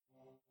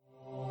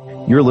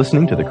You're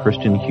listening to the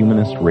Christian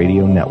Humanist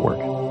Radio Network,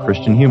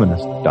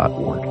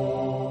 christianhumanist.org.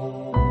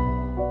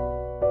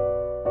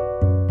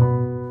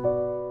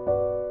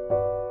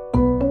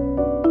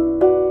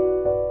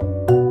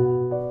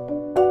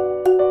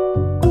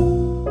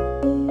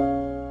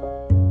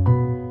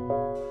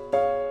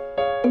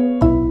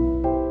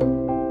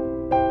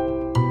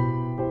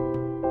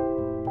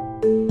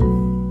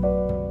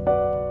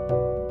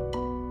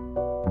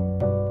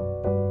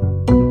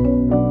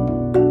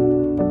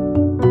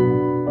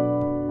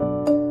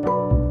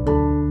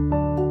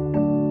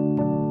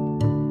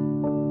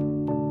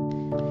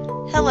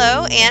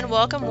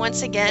 Welcome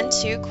once again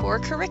to Core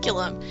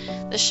Curriculum,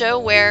 the show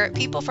where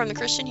people from the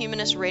Christian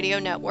Humanist Radio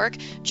Network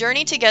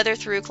journey together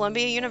through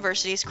Columbia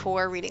University's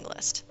core reading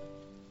list.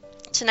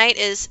 Tonight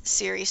is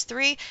Series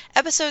 3,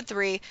 Episode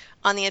 3,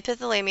 on the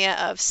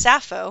epithalamia of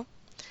Sappho.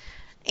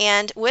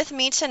 And with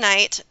me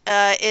tonight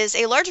is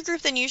a larger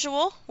group than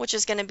usual, which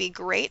is going to be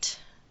great.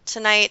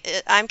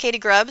 Tonight, I'm Katie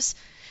Grubbs,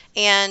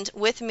 and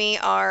with me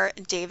are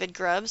David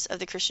Grubbs of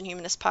the Christian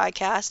Humanist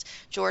Podcast,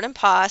 Jordan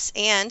Poss,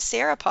 and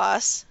Sarah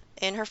Poss,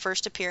 in her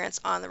first appearance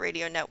on the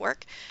radio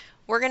network.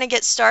 We're going to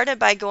get started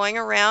by going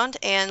around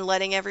and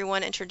letting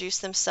everyone introduce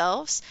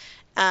themselves.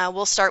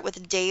 We'll start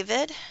with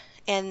David,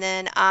 and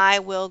then I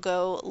will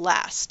go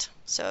last.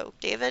 So,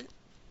 David,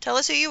 tell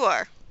us who you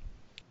are.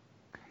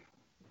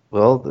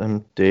 Well,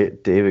 I'm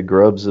David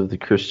Grubbs of the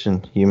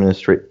Christian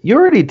Humanist Radio. You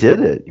already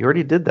did it. You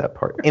already did that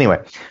part. Anyway,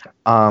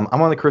 I'm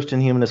on the Christian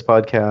Humanist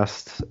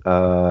Podcast,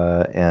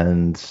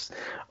 and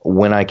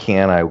when I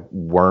can, I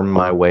worm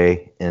my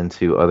way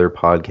into other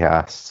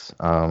podcasts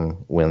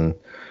when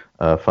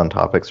fun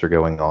topics are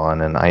going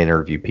on, and I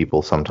interview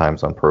people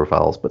sometimes on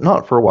profiles, but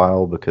not for a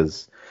while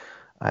because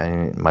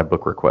my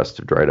book requests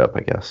have dried up, I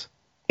guess.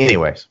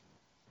 Anyways,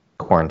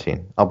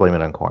 quarantine. I'll blame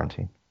it on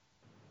quarantine.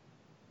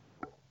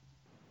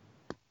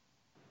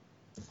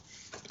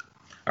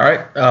 All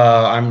right,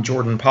 I'm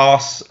Jordan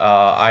Poss.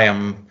 I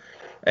am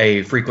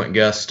a frequent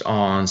guest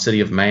on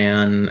City of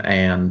Man,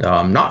 and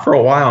not for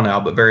a while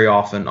now, but very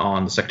often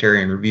on the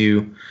Sectarian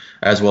Review,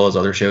 as well as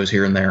other shows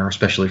here and there,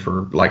 especially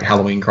for like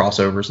Halloween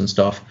crossovers and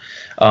stuff.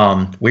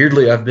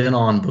 Weirdly, I've been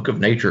on Book of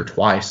Nature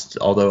twice,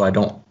 although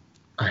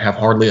I have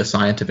hardly a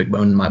scientific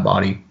bone in my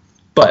body.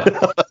 But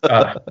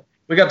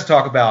we got to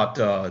talk about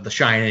The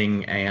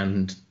Shining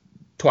and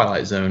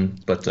Twilight Zone,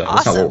 but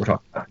that's not what we're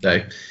talking about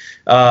today.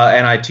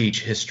 And I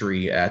teach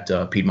history at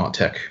Piedmont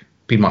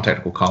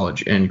Technical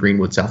College in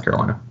Greenwood, South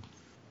Carolina.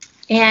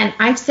 And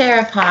I'm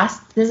Sarah Poss.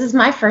 This is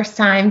my first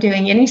time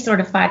doing any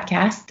sort of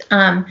podcast.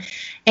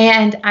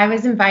 And I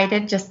was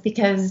invited just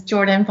because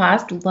Jordan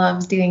Poss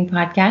loves doing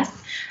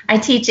podcasts. I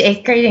teach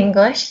 8th grade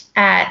English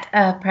at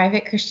a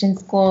private Christian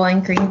school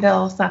in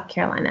Greenville, South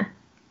Carolina.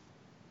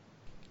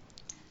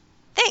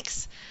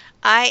 Thanks.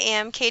 I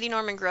am Katie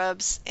Norman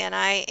Grubbs, and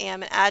I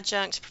am an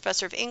adjunct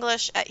professor of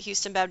English at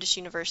Houston Baptist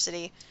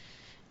University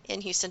in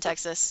Houston,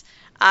 Texas.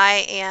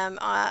 I am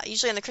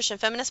usually on the Christian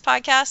Feminist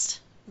Podcast,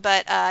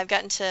 but I've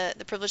gotten to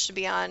the privilege to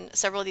be on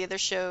several of the other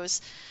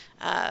shows,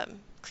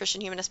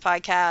 Christian Humanist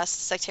Podcast,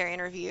 Sectarian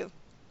Review,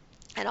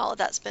 and all of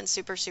that's been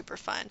super, super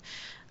fun.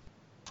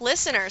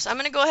 Listeners, I'm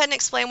going to go ahead and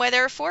explain why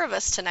there are 4 of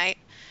us tonight,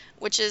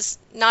 which is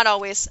not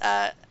always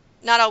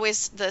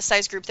the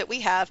size group that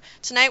we have.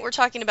 Tonight we're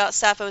talking about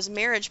Sappho's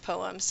marriage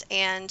poems,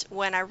 and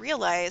when I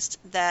realized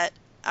that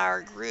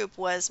our group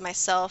was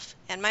myself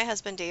and my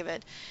husband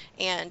David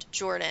and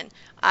Jordan,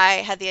 I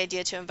had the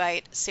idea to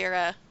invite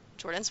Sarah,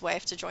 Jordan's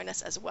wife, to join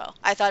us as well.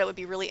 I thought it would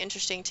be really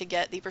interesting to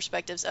get the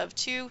perspectives of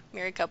 2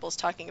 married couples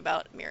talking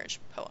about marriage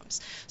poems.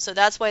 So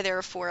that's why there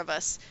are 4 of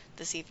us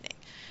this evening.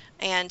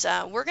 And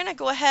we're going to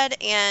go ahead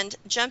and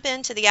jump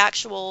into the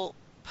actual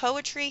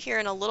poetry here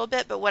in a little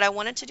bit, but what I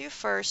wanted to do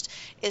first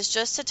is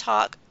just to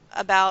talk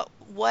about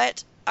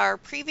what our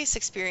previous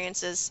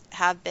experiences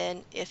have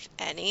been, if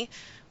any,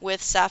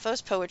 with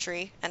Sappho's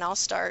poetry, and I'll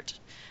start.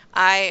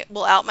 I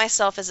will out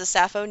myself as a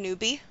Sappho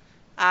newbie.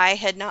 I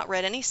had not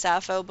read any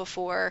Sappho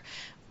before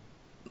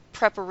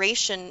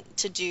preparation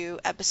to do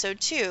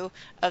episode 2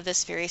 of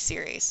this very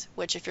series,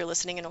 which if you're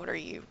listening in order,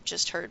 you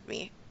just heard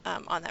me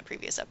on that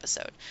previous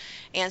episode.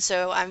 And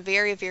so I'm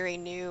very, very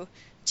new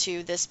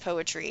to this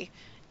poetry,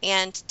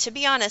 and to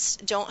be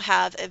honest, don't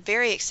have a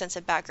very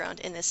extensive background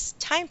in this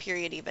time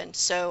period even.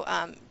 So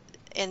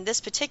in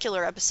this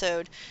particular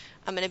episode,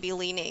 I'm going to be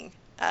leaning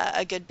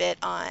a good bit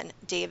on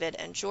David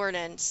and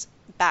Jordan's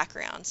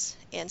backgrounds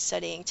in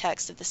studying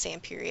text of the same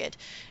period,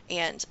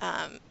 and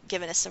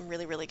giving us some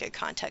really, really good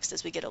context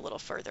as we get a little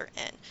further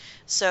in.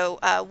 So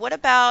what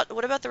about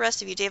the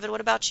rest of you? David,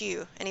 what about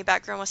you? Any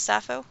background with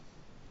Sappho?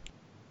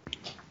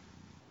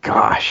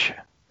 Gosh,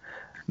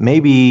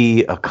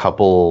 maybe a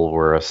couple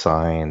were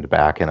assigned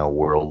back in a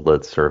World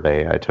Lit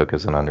survey I took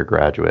as an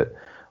undergraduate,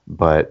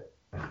 but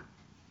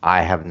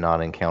I have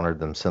not encountered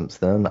them since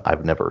then.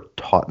 I've never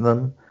taught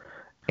them.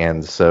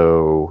 And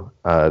so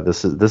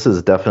this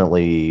is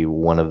definitely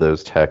one of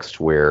those texts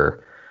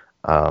where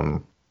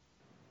I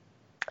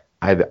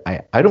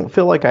don't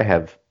feel like I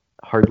have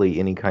hardly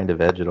any kind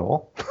of edge at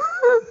all,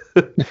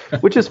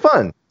 which is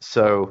fun.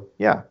 So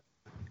yeah.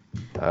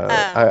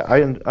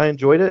 I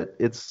enjoyed it.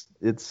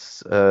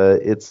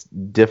 It's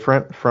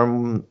different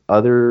from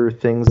other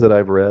things that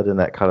I've read in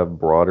that kind of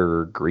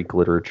broader Greek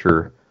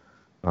literature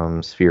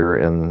sphere,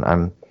 and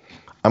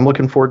I'm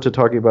looking forward to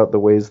talking about the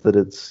ways that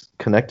it's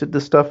connected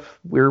to stuff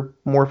we're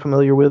more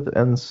familiar with,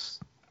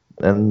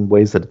 and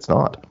ways that it's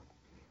not.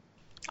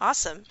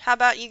 Awesome. How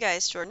about you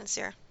guys, Jordan and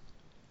Sarah?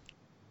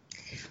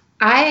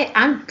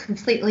 I'm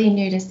completely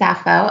new to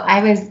Sappho.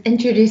 I was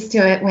introduced to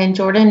it when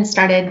Jordan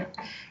started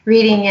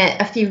reading it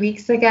a few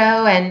weeks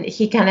ago, and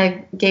he kind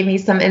of gave me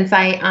some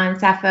insight on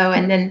Sappho.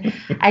 And then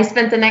I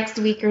spent the next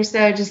week or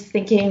so just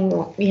thinking,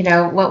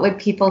 what would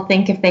people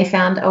think if they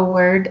found a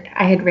word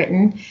I had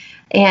written,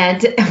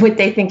 and would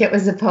they think it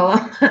was a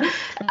poem?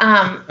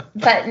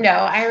 But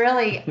no,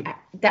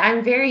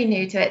 I'm very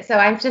new to it. So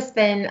I've just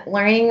been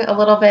learning a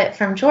little bit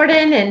from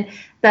Jordan and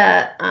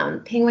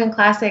the Penguin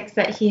Classics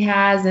that he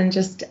has, and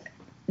just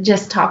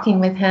talking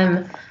with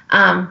him.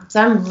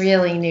 So I'm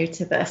really new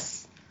to this.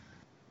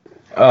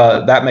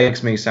 That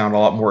makes me sound a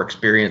lot more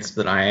experienced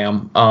than I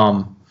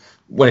am.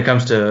 When it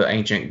comes to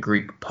ancient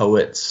Greek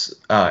poets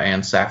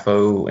and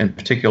Sappho in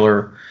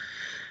particular,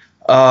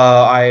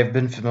 I've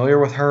been familiar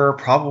with her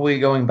probably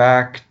going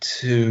back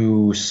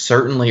to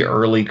certainly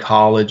early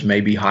college,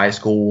 maybe high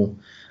school,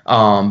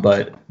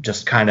 but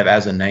just kind of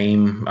as a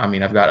name. I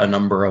mean, I've got a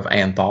number of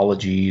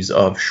anthologies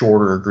of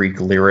shorter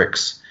Greek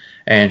lyrics,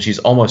 and she's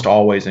almost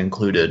always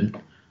included.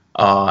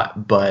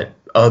 But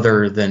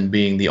other than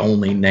being the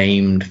only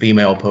named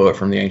female poet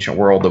from the ancient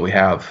world that we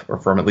have, or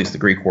from at least the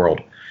Greek world,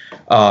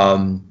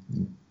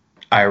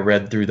 I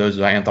read through those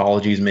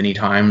anthologies many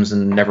times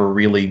and never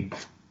really,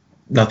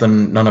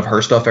 none of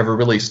her stuff ever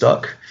really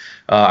stuck.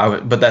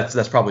 But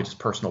that's probably just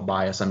personal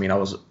bias. I mean, I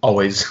was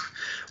always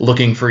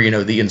looking for,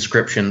 the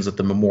inscriptions at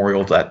the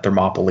memorials at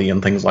Thermopylae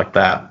and things like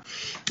that.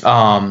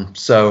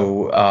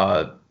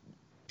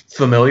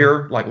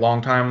 Familiar, like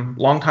long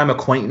time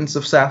acquaintance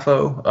of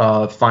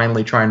Sappho.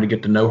 Finally trying to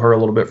get to know her a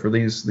little bit for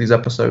these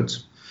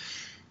episodes.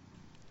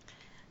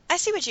 I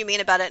see what you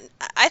mean about it.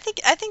 I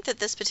think that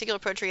this particular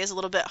poetry is a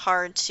little bit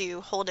hard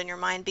to hold in your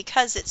mind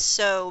because it's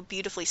so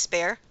beautifully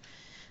spare.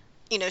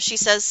 She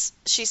says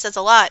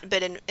a lot,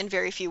 but in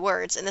very few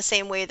words. In the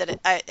same way that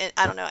I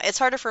don't know, it's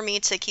harder for me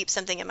to keep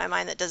something in my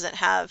mind that doesn't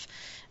have.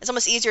 It's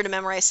almost easier to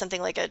memorize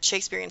something like a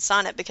Shakespearean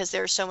sonnet because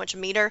there's so much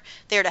meter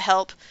there to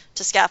help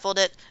to scaffold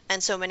it,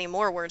 and so many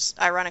more words.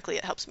 Ironically,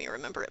 it helps me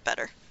remember it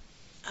better.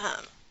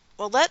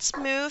 Well, let's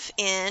move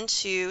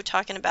into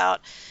talking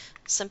about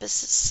some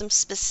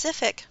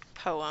specific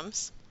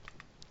poems.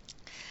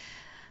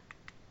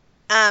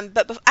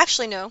 But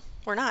actually, no,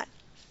 we're not.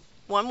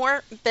 One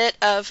more bit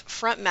of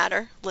front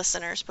matter,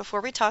 listeners,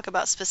 before we talk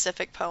about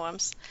specific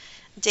poems.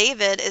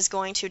 David is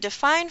going to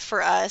define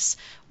for us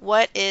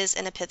what is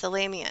an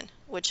epithalamion,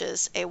 which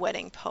is a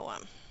wedding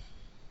poem.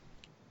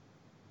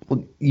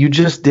 Well, you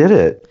just did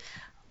it.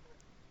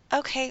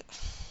 Okay.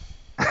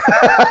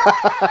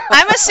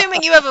 I'm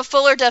assuming you have a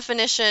fuller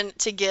definition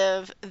to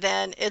give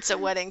than it's a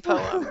wedding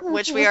poem,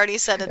 which we already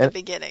said at the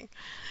beginning.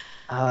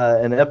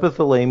 An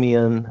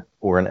epithalamion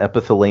or an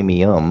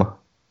epithalamium,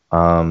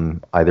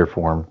 either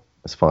form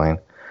is fine.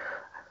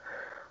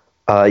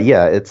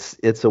 Yeah,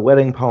 it's a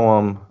wedding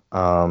poem.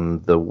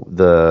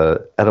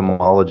 The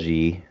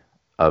etymology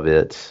of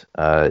it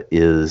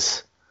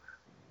is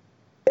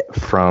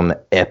from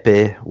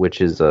epi, which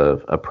is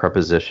a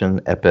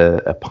preposition.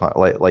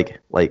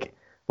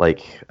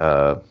 Like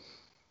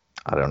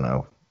I don't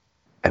know,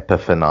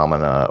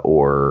 epiphenomena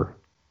or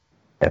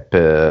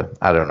epi.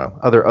 I don't know,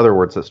 other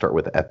words that start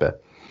with epi.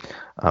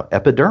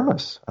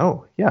 Epidermis.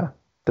 Oh yeah,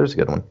 there's a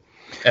good one.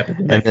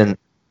 Epidemic. And then,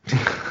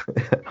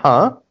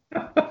 huh?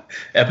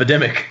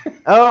 Epidemic.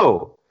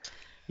 Oh,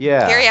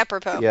 yeah. Very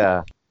apropos.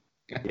 Yeah,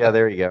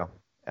 there you go.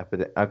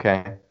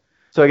 Okay.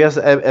 So I guess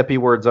epi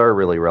words are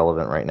really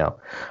relevant right now.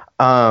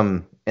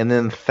 And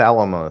then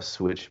thalamus,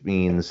 which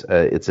means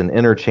it's an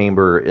inner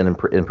chamber. In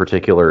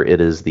particular,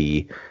 it is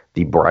the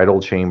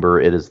bridal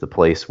chamber. It is the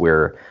place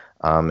where,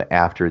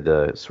 after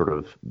the sort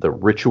of the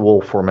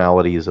ritual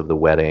formalities of the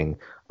wedding,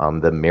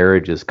 the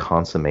marriage is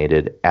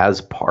consummated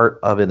as part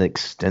of an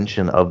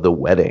extension of the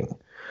wedding.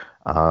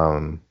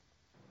 And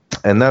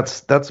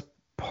that's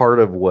part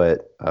of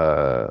what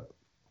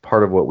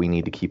we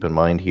need to keep in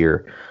mind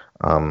here.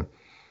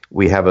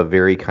 We have a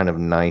very kind of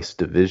nice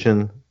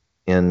division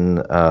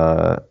in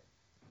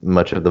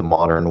much of the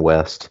modern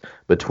West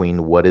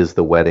between what is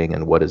the wedding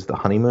and what is the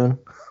honeymoon.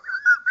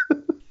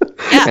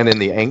 Yeah. And in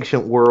the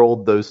ancient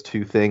world, those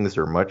two things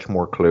are much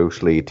more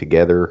closely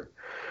together,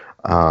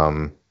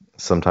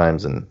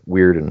 sometimes in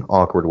weird and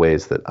awkward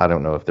ways that I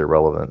don't know if they're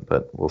relevant,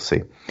 but we'll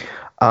see.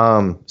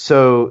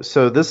 So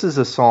this is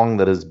a song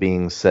that is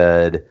being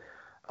said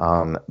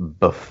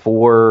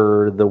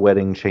before the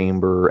wedding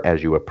chamber,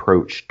 as you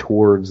approach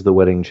towards the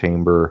wedding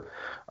chamber,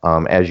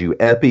 as you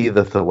epi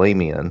the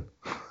thalamion,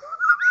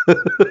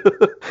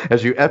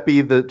 as you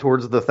epi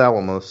towards the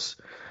thalamus,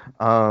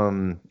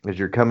 as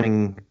you're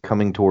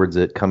coming towards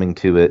it, coming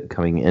to it,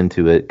 coming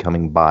into it,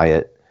 coming by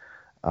it.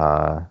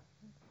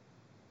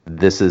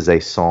 This is a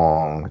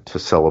song to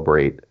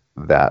celebrate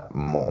that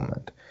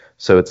moment.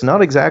 So it's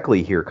not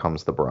exactly "Here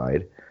Comes the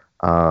Bride"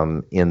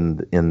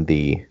 in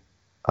the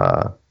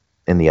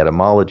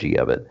etymology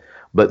of it,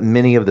 but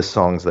many of the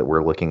songs that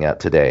we're looking at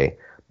today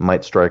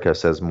might strike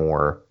us as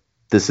more.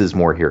 This is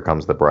more "Here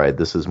Comes the Bride."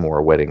 This is more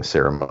a wedding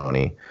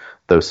ceremony,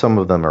 though some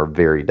of them are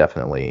very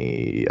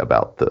definitely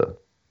about the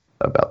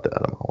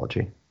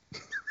etymology.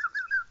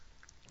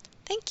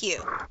 Thank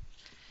you.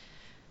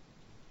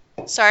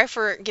 Sorry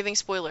for giving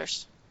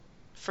spoilers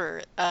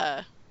for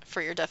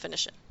your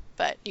definition,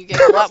 but you gave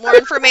a lot more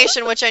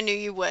information, which I knew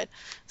you would,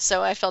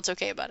 so I felt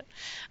okay about it.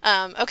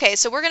 Okay,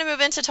 so we're going to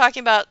move into talking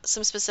about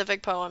some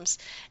specific poems,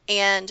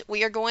 and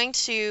we are going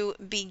to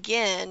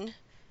begin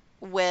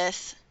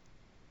with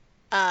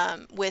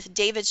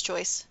David's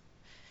choice,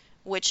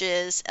 which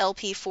is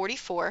LP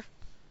 44.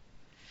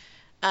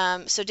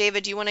 So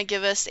David, do you want to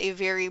give us a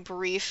very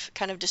brief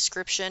kind of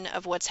description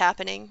of what's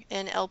happening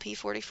in LP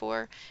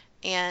 44,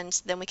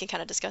 and then we can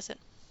kind of discuss it?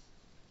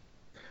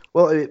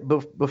 Well,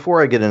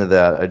 before I get into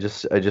that, I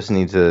just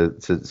need to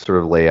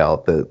sort of lay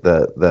out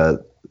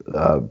that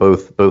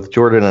both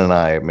Jordan and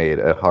I made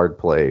a hard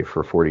play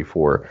for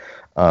 44,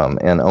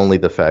 and only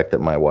the fact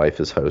that my wife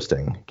is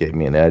hosting gave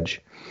me an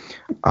edge.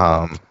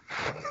 So,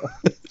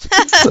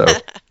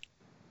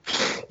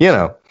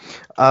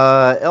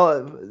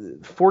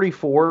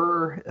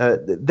 44.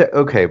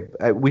 Okay,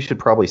 we should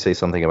probably say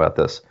something about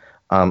this.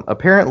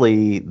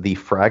 Apparently, the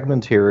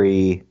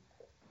fragmentary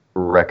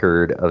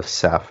record of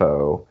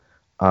Sappho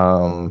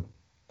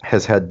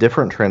has had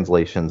different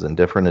translations and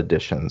different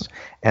editions,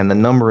 and the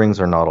numberings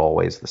are not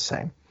always the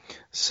same.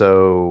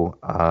 So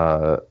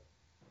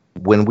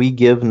when we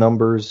give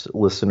numbers,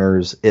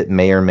 listeners, it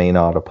may or may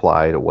not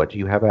apply to what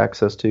you have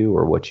access to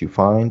or what you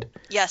find.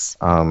 Yes.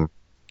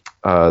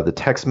 The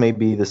text may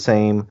be the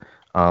same.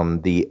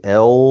 The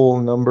L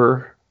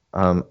number,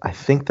 I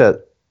think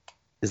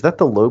is that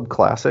the Loeb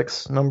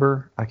Classics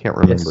number? I can't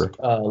remember. Yes,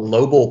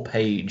 Lobel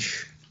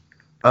Page.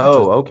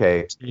 Oh,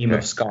 okay. Team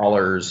of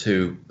scholars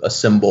who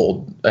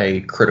assembled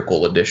a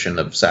critical edition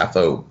of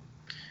Sappho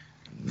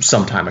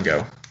some time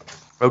ago.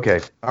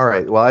 Okay, all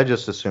right. Well, I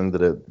just assumed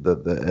that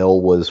the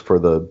L was for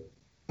the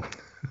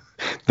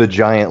the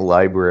giant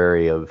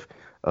library of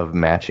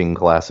matching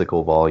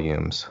classical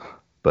volumes,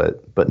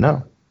 but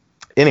no.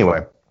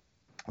 Anyway,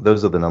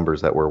 those are the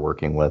numbers that we're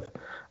working with.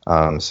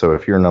 So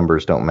if your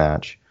numbers don't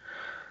match,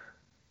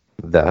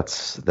 that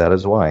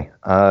is why.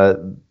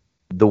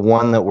 The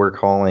one that we're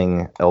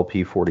calling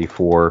LP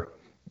 44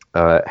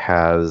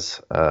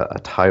 has a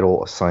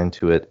title assigned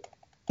to it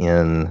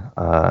in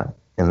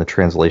the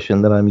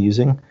translation that I'm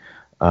using,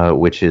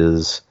 which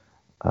is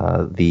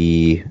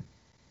the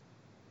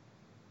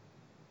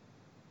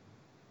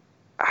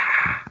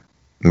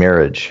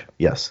marriage.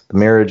 Yes, the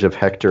marriage of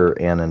Hector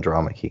and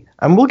Andromache.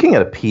 I'm looking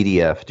at a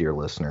PDF, dear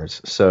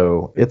listeners,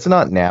 so it's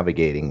not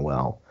navigating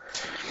well.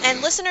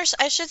 And listeners,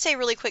 I should say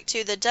really quick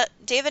too that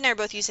David and I are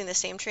both using the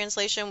same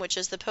translation, which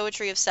is the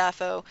Poetry of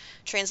Sappho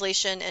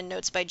translation and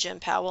notes by Jim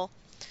Powell,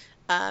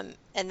 and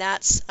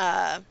that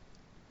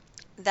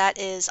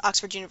is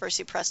Oxford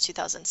University Press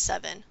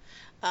 2007.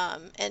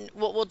 And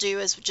what we'll do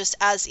is just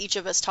as each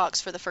of us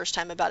talks for the first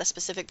time about a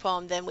specific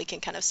poem, then we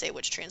can kind of say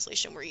which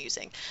translation we're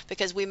using,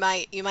 because you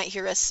might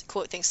hear us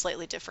quote things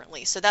slightly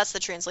differently. So that's the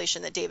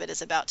translation that David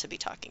is about to be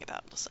talking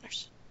about,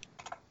 listeners.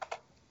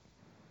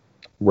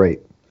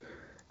 Right.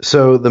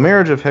 So the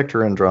marriage of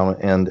Hector and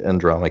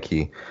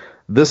Andromache,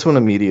 this one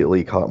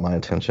immediately caught my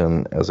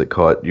attention, as it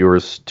caught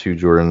yours too,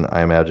 Jordan,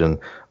 I imagine,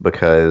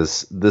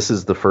 because this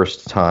is the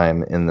first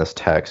time in this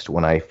text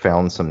when I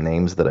found some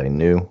names that I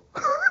knew.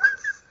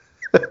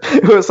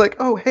 It was like,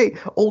 oh, hey,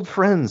 old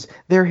friends,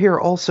 they're here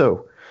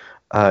also.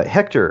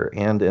 Hector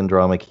and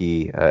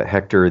Andromache,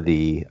 Hector,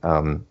 the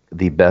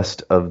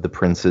best of the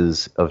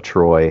princes of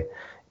Troy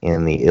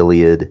in the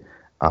Iliad,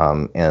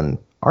 and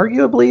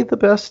arguably the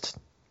best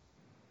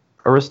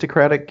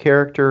aristocratic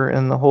character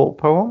in the whole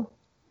poem,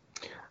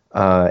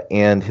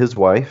 and his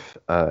wife,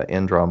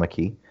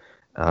 Andromache.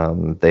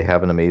 They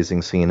have an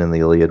amazing scene in the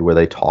Iliad where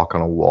they talk on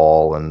a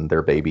wall and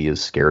their baby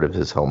is scared of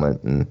his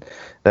helmet, and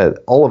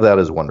all of that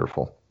is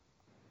wonderful.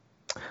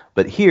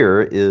 But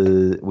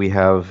here we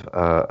have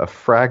a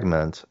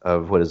fragment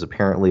of what is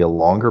apparently a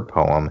longer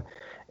poem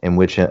in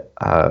which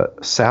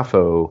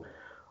Sappho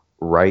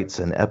writes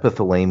an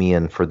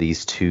epithalamion for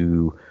these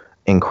two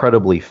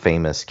incredibly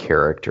famous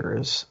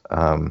characters,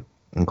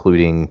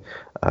 including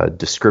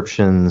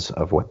descriptions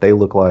of what they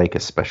look like,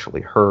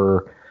 especially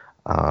her,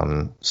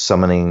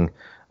 summoning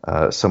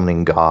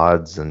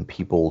gods and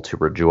people to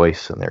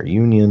rejoice in their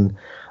union.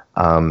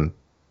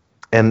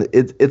 And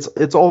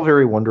it's all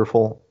very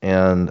wonderful,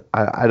 and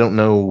I don't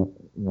know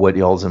what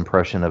y'all's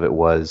impression of it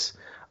was,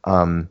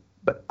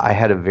 but I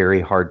had a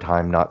very hard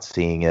time not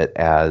seeing it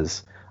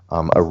as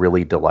a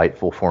really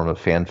delightful form of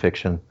fan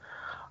fiction.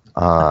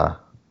 That's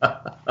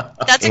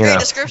a great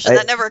description.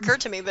 That never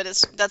occurred to me, but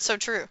that's so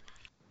true.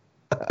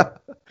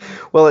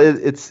 Well,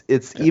 it's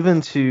even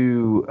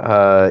to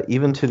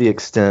the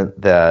extent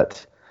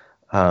that,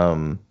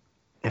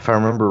 if I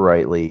remember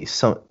rightly,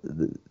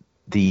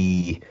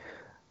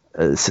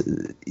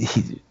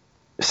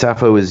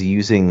 Sappho is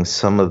using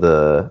some of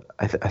the,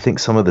 I think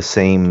some of the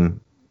same,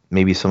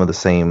 maybe some of the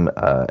same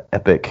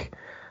epic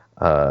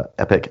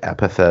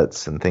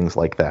epithets and things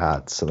like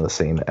that, some of the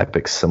same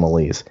epic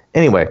similes.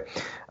 Anyway,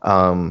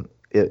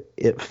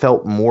 it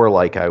felt more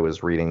like I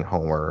was reading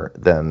Homer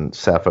than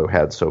Sappho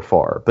had so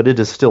far, but it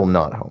is still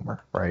not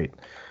Homer, right?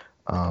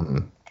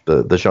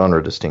 The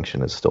genre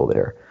distinction is still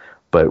there.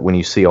 But when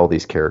you see all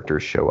these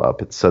characters show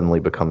up, it suddenly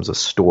becomes a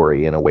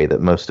story in a way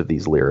that most of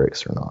these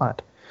lyrics are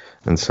not.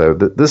 And so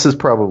this is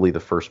probably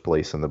the first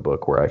place in the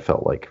book where I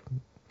felt like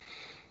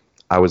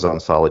I was on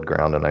solid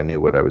ground and I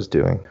knew what I was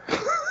doing.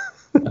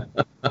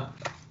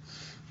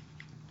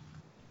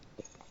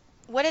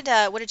 What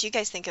did you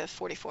guys think of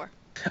 44?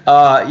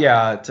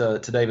 Yeah, to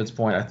David's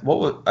point,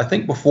 I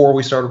think before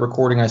we started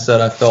recording, I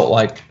said I felt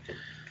like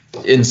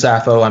in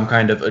Sappho I'm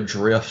kind of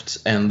adrift,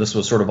 and this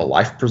was sort of a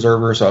life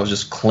preserver, so I was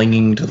just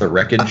clinging to the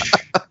wreckage.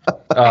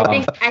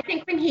 I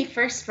think when he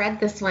first read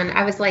this one,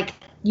 I was like,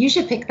 you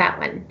should pick that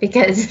one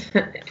because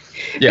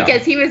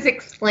because he was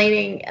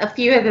explaining a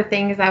few of the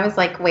things. I was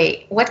like,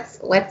 wait, what's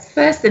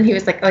this? And he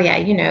was like, oh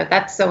yeah,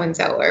 that's so and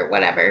so or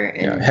whatever.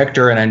 And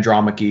Hector and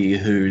Andromache,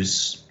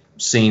 whose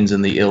scenes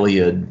in the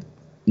Iliad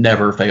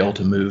never fail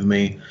to move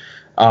me,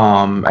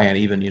 and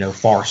even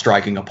far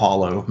striking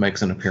Apollo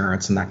makes an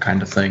appearance and that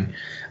kind of thing.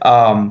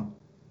 One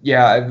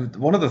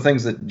of the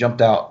things that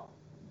jumped out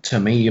to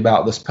me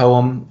about this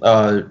poem,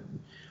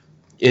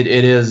 it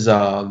is.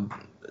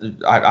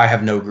 I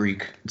have no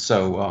Greek,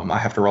 so I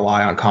have to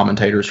rely on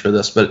commentators for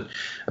this. But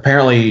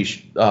apparently,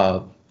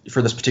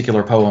 for this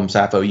particular poem,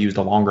 Sappho used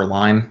a longer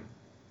line,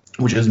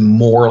 which is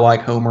more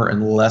like Homer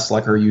and less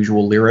like her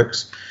usual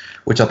lyrics,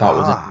 which I thought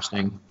was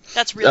interesting.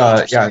 That's really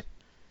interesting.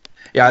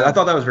 Yeah, I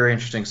thought that was very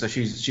interesting. So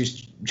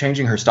she's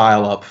changing her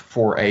style up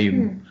for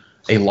a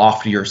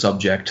loftier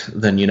subject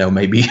than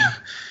maybe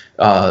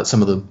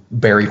some of the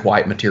Barry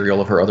White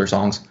material of her other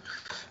songs.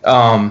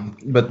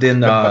 But then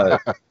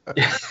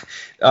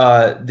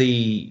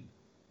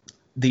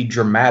the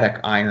dramatic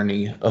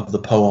irony of the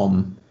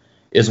poem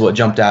is what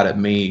jumped out at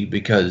me,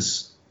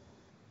 because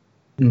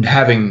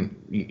having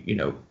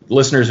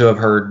listeners who have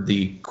heard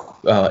the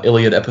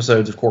Iliad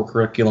episodes of Core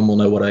Curriculum will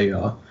know what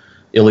a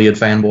Iliad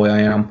fanboy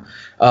I am.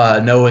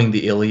 Knowing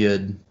the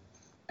Iliad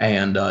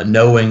and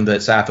knowing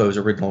that Sappho's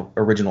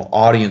original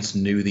audience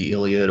knew the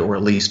Iliad, or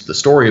at least the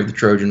story of the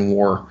Trojan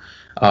War,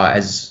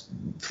 as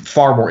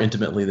far more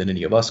intimately than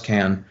any of us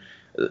can,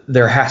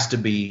 there has to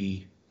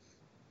be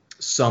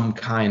some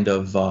kind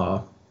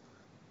of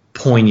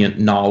poignant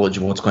knowledge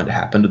of what's going to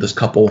happen to this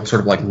couple, sort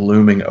of like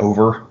looming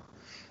over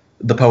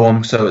the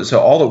poem. So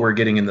all that we're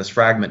getting in this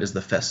fragment is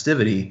the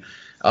festivity,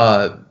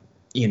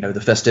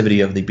 the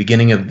festivity of the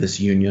beginning of this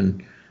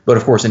union. But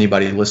of course,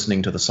 anybody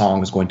listening to the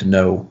song is going to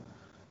know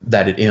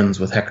that it ends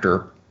with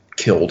Hector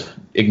killed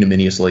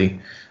ignominiously,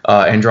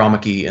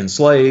 Andromache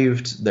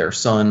enslaved, their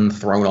son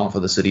thrown off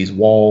of the city's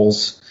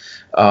walls.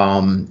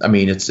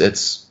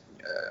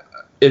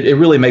 It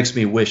really makes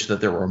me wish that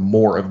there were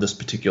more of this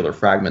particular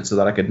fragment so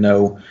that I could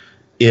know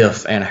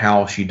if and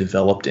how she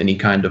developed any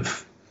kind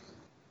of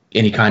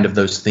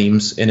those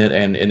themes in it,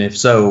 and if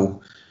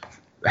so,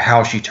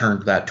 how she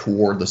turned that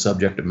toward the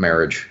subject of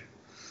marriage.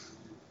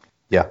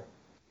 Yeah.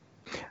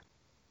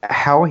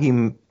 How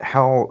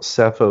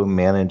Sappho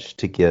managed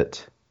to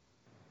get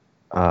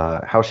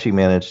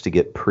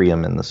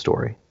Priam in the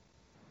story.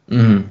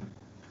 Mm-hmm.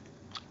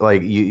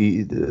 Like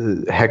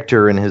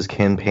Hector and his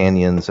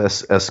companions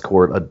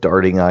escort a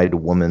darting-eyed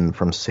woman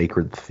from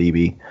sacred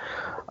Thebe,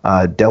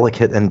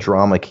 delicate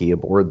Andromache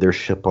aboard their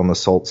ship on the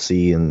salt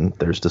sea, and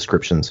there's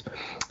descriptions.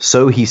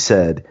 So he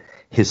said,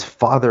 his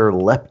father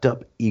leapt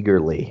up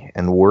eagerly,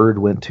 and word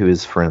went to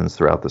his friends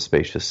throughout the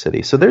spacious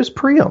city. So there's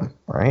Priam,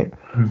 right?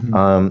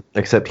 Mm-hmm.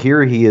 Except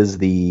here he is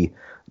the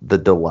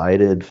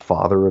delighted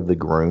father of the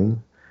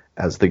groom,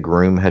 as the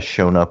groom has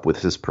shown up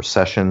with his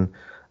procession,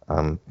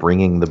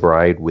 bringing the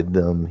bride with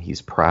them.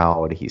 He's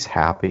proud, he's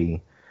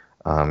happy,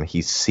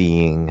 he's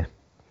seeing,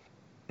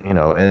 in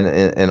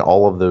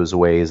all of those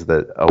ways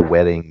that a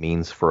wedding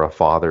means for a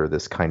father,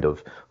 this kind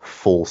of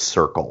full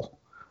circle,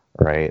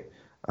 right?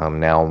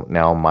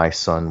 Now my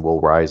son will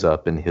rise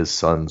up and his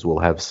sons will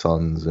have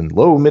sons in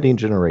many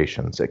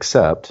generations,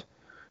 except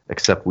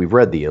we've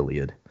read the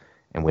Iliad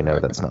and we know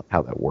that's not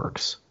how that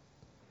works.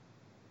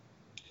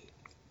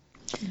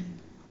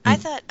 I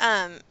thought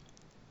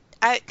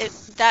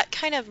that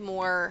kind of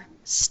more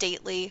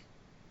stately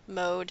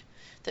mode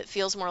that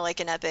feels more like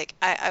an epic.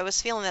 I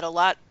was feeling that a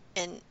lot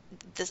in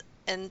this,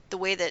 and the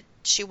way that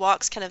she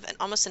walks kind of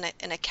almost in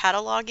a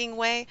cataloging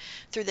way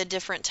through the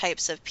different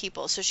types of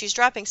people. So she's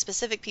dropping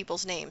specific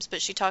people's names,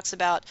 but she talks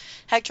about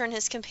Hector and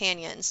his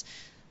companions,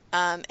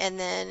 and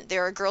then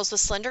there are girls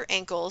with slender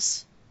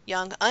ankles,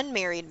 young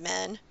unmarried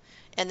men,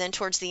 and then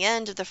towards the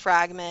end of the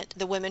fragment,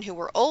 the women who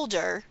were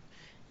older,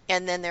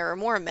 and then there are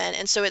more men.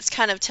 And so it's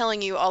kind of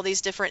telling you all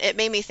these different, it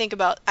made me think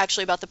about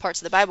the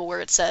parts of the Bible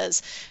where it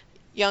says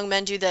young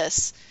men do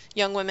this,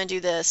 young women do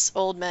this,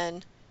 old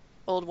men,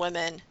 old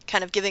women,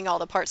 kind of giving all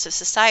the parts of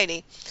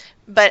society.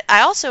 But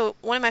I also,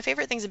 one of my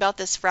favorite things about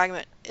this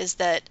fragment is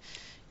that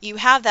you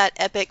have that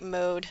epic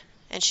mode,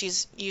 and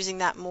she's using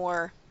that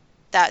more,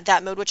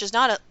 that mode, which is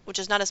not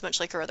as much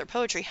like her other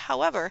poetry.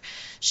 However,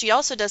 she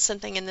also does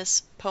something in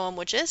this poem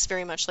which is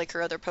very much like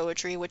her other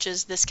poetry, which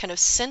is this kind of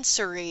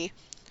sensory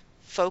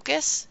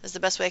focus, is the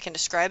best way I can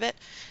describe it,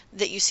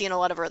 that you see in a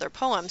lot of her other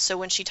poems. So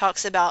when she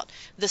talks about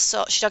the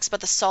salt, she talks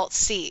about the salt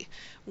sea,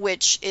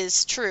 which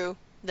is true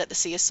that the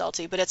sea is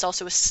salty, but it's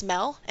also a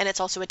smell and it's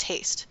also a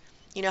taste.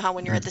 You know how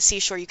when you're at the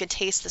seashore, you can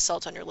taste the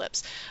salt on your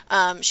lips.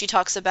 She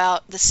talks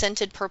about the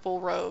scented purple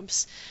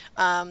robes,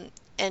 and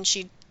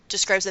she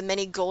describes the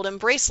many golden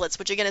bracelets,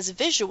 which again is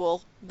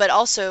visual, but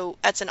also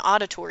that's an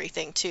auditory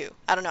thing too.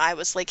 I don't know, I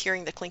was like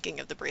hearing the clinking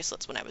of the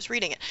bracelets when I was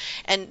reading it.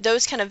 And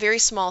those kind of very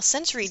small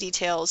sensory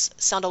details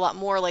sound a lot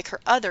more like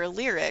her other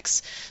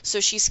lyrics.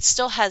 So she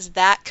still has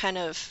that kind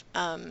of,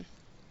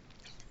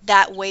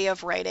 that way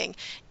of writing,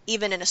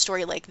 even in a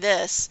story like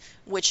this,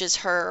 which is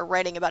her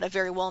writing about a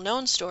very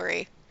well-known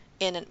story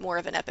in more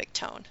of an epic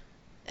tone.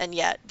 And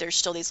yet there's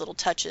still these little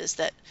touches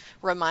that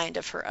remind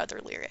of her other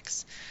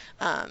lyrics.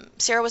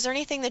 Sarah, was there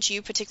anything that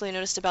you particularly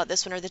noticed about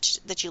this one, or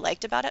that you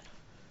liked about it?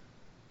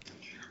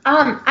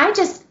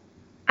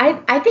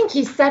 I think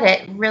you said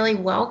it really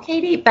well,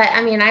 Katie. But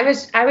I mean, I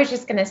was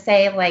just gonna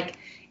say, like,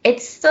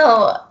 it's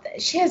still,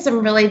 she has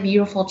some really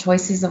beautiful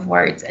choices of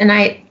words, and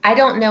I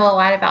don't know a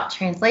lot about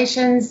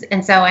translations,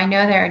 and so I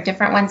know there are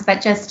different ones,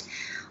 but just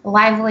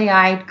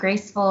lively-eyed,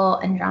 graceful,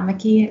 and drama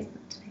key.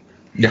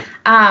 Yeah.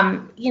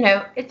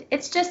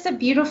 It's just a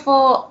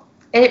beautiful,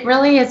 it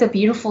really is a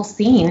beautiful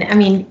scene. I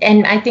mean,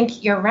 and I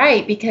think you're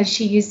right, because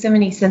she used so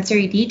many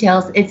sensory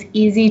details. It's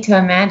easy to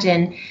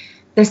imagine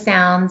the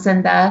sounds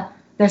and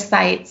the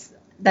sights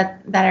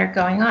that are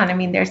going on. I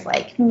mean, there's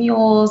like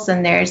mules,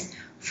 and there's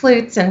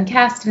flutes and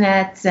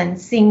castanets and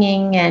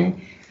singing,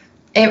 and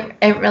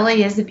it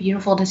really is a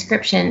beautiful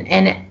description.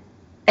 And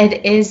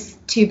it is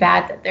too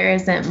bad that there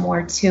isn't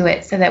more to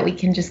it, so that we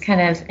can just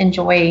kind of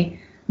enjoy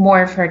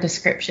more of her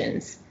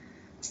descriptions.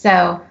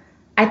 So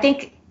I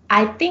think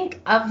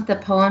of the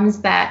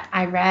poems that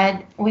I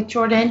read with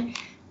Jordan,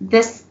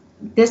 this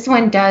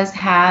one does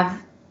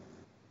have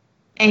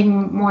a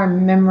more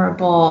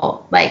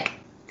memorable, like,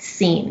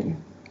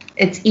 scene.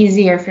 It's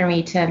easier for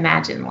me to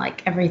imagine,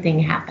 like, everything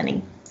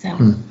happening. So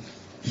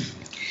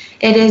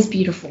It is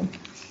beautiful.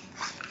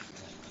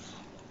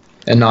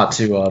 And not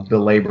to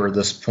belabor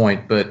this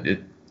point, but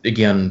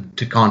again,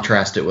 to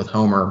contrast it with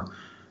Homer,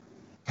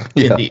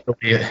 in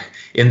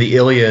the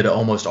Iliad,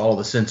 almost all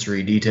the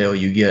sensory detail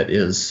you get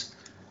is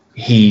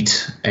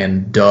heat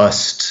and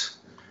dust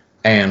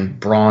and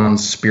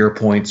bronze spear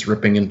points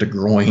ripping into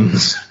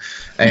groins,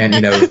 and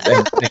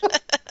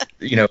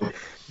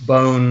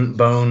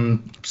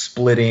bone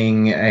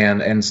splitting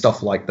and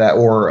stuff like that.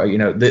 Or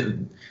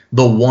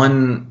the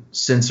one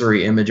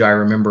sensory image I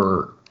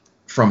remember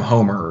from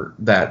Homer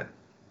that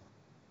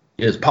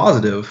is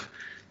positive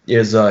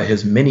is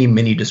his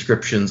many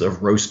descriptions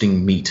of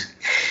roasting meat.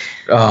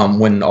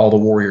 When all the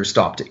warriors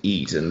stop to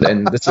eat,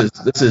 and this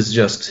is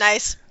just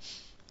nice,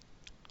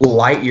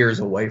 light years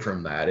away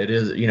from that. It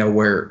is,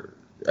 where,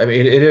 I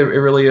mean, it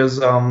really is,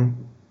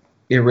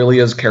 it really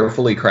is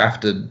carefully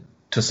crafted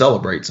to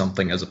celebrate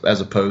something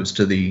as opposed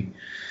to the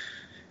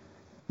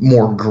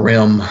more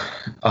grim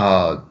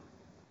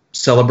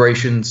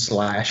celebration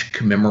 /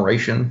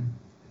 commemoration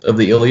of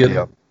the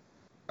Iliad.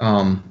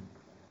 Again,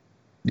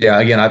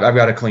 I've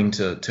got to cling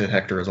to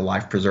Hector as a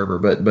life preserver,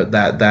 but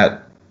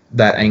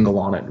that angle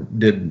on it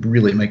did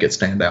really make it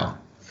stand out.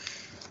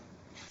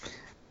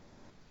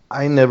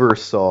 I never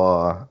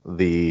saw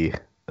the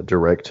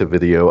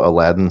direct-to-video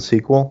Aladdin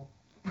sequel,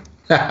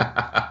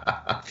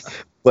 but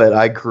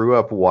I grew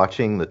up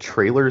watching the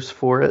trailers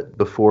for it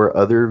before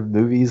other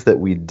movies that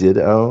we did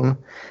own,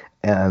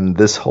 and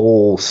this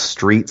whole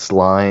streets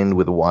lined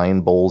with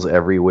wine bowls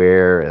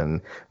everywhere,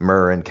 and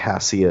myrrh and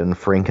cassia and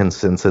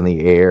frankincense in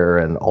the air,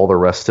 and all the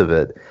rest of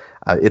it.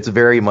 It's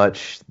very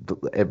much,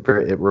 it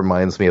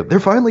reminds me of, they're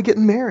finally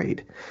getting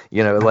married,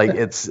 like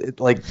that's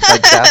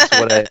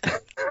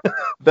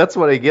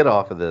what I get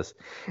off of this.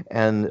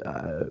 And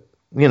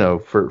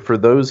for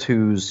those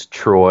whose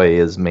Troy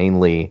is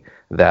mainly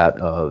that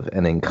of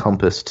an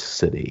encompassed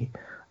city,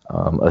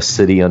 a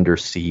city under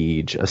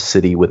siege, a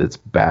city with its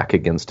back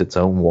against its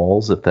own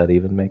walls, if that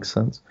even makes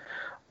sense.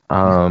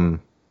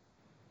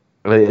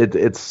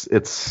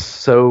 It's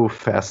so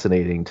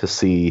fascinating to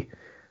see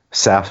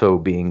Sappho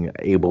being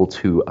able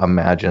to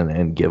imagine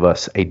and give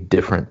us a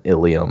different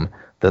Ilium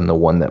than the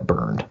one that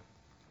burned.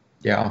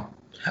 Yeah.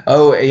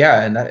 Oh,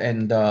 yeah.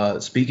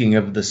 And speaking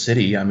of the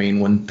city, I mean,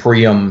 when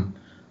Priam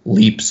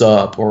leaps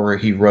up, or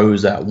he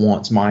rose at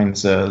once, mine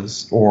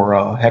says,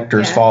 or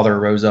Hector's father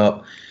rose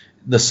up,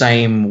 the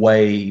same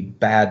way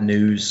bad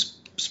news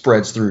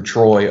spreads through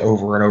Troy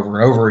over and over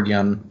and over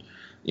again,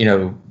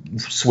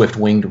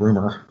 swift-winged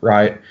rumor,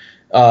 right?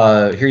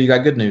 Here you got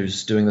good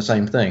news doing the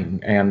same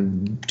thing,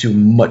 and to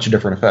much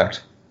different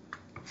effect.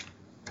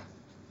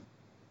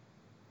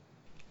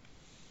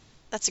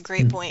 That's a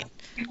great point.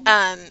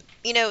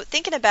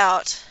 Thinking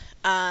about,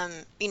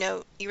 you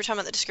were talking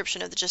about the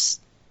description of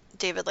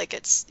David, like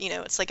it's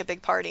like a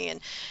big party and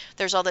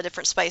there's all the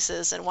different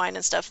spices and wine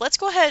and stuff. Let's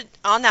go ahead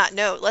on that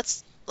note.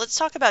 Let's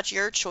talk about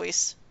your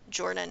choice,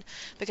 Jordan,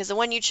 because the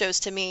one you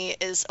chose to me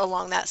is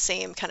along that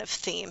same kind of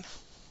theme.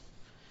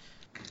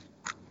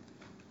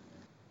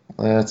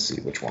 Let's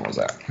see, which one was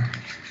that?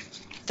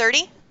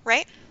 30,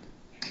 right?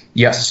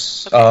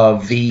 Yes,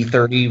 Okay.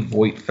 V30,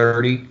 Voight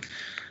 30.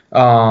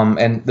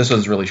 And this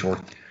one's really short.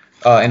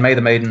 And may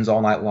the maidens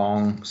all night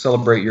long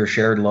celebrate your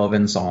shared love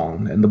in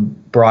song, and the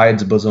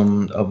bride's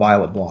bosom a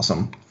violet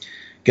blossom.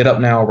 Get up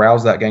now,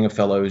 rouse that gang of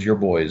fellows, your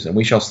boys, and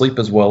we shall sleep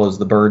as well as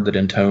the bird that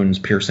intones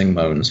piercing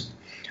moans.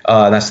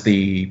 That's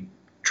the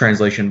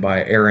translation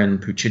by Aaron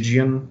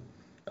Puchigian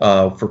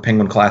for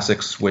Penguin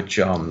Classics, which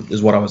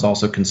is what I was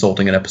also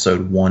consulting in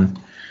episode 1.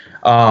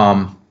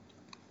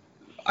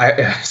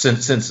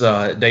 Since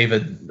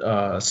David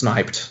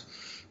sniped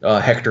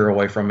Hector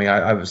away from me,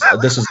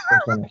 this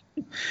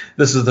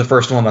is the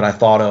first one that I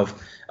thought of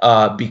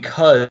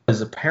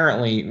because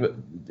apparently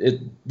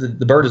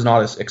the bird is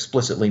not as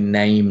explicitly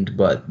named,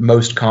 but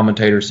most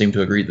commentators seem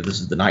to agree that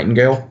this is the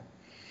nightingale.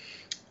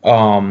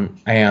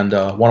 And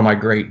one of my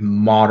great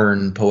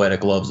modern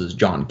poetic loves is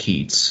John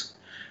Keats,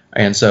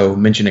 and so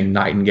mentioning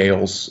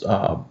nightingales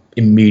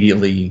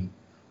immediately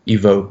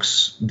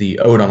evokes the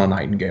Ode on a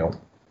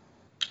Nightingale,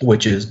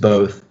 which is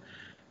both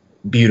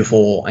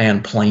beautiful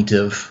and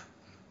plaintive,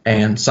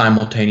 and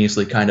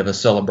simultaneously kind of a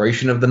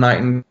celebration of the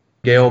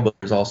nightingale, but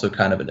there's also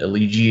kind of an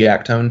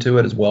elegiac tone to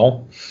it as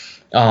well.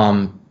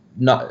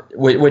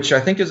 Which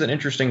I think is an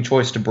interesting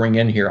choice to bring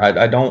in here.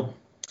 I don't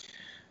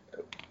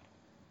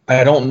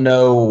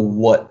know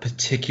what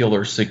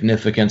particular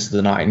significance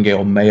the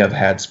nightingale may have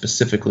had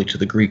specifically to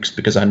the Greeks,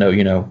 because I know,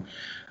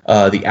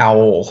 the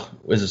owl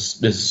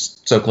is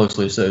so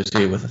closely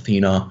associated with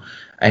Athena.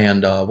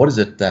 And what is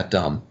it that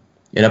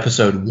in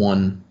episode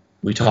 1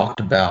 we talked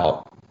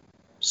about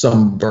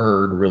some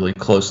bird really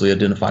closely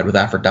identified with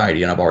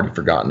Aphrodite, and I've already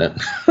forgotten it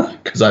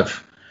because I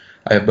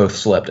have both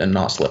slept and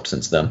not slept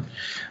since then.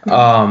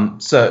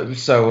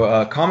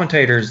 So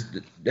commentators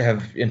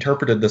have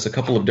interpreted this a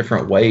couple of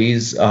different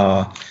ways.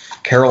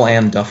 Carol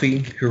Ann Duffy,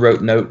 who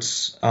wrote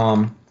notes, these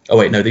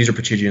are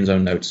Puchigian's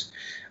own notes,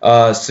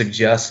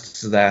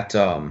 suggests that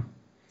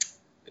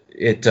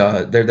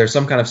there's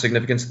some kind of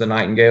significance to the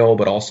nightingale,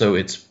 but also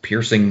its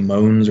piercing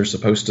moans are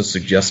supposed to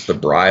suggest the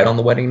bride on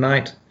the wedding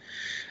night.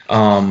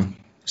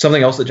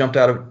 Something else that jumped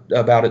out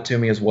about it to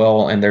me as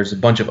well, and there's a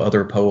bunch of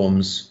other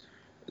poems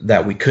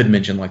that we could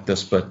mention like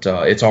this, but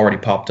it's already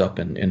popped up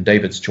in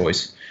David's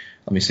choice.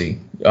 Let me see.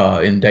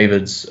 In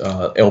David's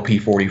LP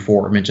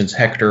 44, it mentions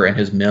Hector and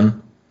his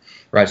men.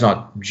 Right, it's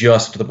not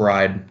just the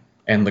bride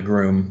and the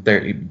groom.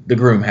 The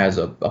groom has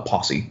a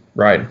posse,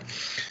 right?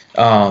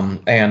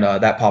 And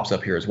that pops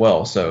up here as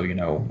well. So, get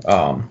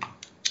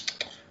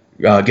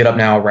up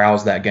now,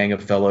 rouse that gang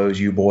of fellows,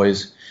 you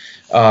boys.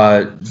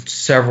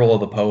 Several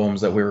of the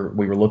poems that we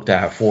were looked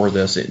at for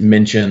this, it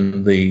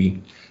mentioned the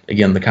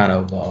kind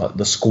of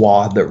the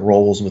squad that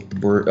rolls with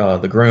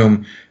the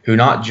groom, who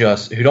don't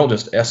just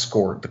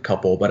escort the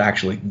couple, but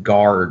actually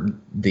guard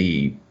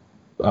the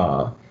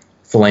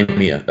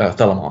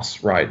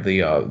Thelemos, right?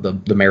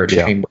 The marriage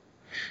chamber.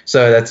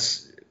 So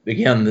that's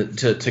again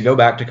to go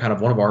back to kind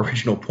of one of our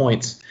original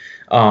points.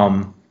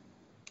 The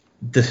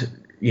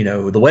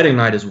wedding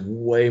night is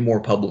way more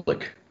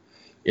public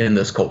in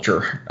this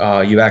culture.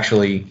 You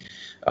actually,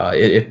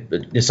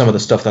 some of the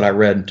stuff that I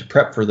read to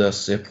prep for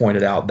this, it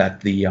pointed out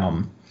that these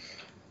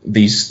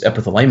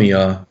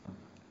epithalamia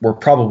were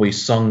probably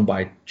sung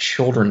by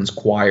children's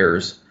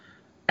choirs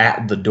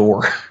at the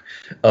door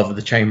of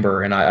the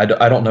chamber, and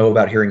I don't know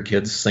about hearing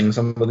kids sing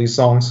some of these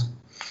songs,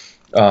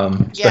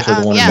 especially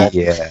the ones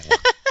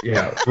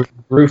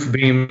roof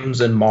beams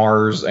and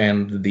Mars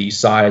and the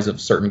size of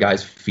certain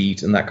guys'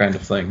 feet and that kind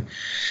of thing.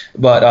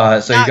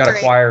 But so you got a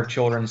choir of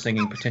children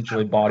singing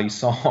potentially bawdy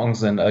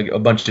songs and a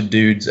bunch of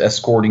dudes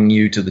escorting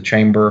you to the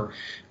chamber,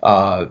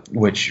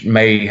 which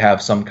may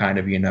have some kind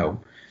of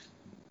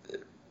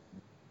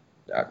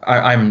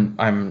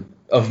I'm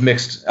of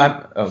mixed.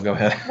 Go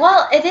ahead.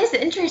 Well, it is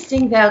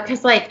interesting though,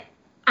 because we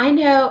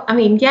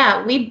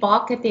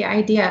balk at the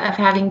idea of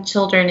having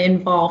children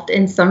involved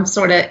in some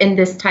sort of in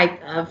this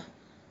type of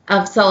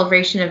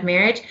celebration of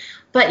marriage.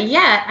 But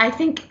yet, I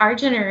think our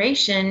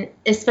generation,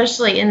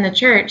 especially in the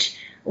church,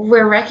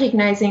 we're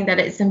recognizing that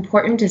it's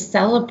important to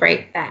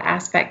celebrate that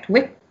aspect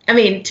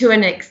to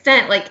an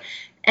extent,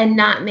 and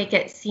not make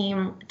it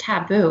seem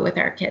taboo with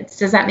our kids.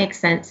 Does that make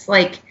sense?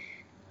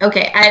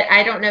 Okay,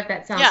 I don't know if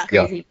that sounds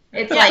crazy.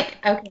 It's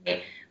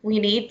okay, we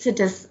need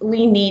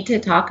to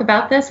talk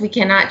about this. We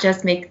cannot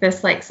just make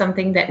this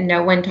something that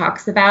no one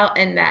talks about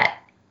and that,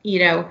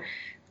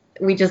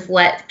 we just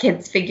let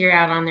kids figure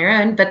out on their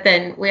own. But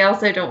then we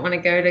also don't want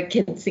to go to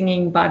kids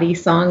singing bawdy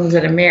songs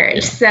at a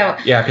marriage. So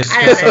because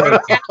I don't know.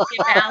 We've got to be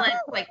a balance.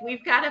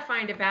 We've got to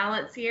find a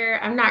balance here.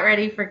 I'm not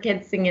ready for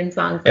kids singing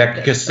songs. Yeah,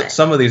 because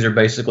some of these are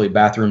basically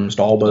bathroom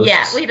stall boats.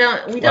 Yeah, we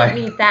don't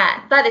need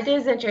that. But it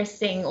is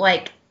interesting.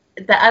 The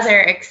other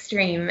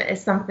extreme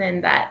is something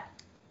that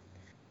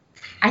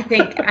I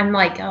think I'm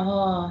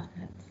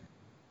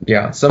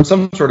Yeah, some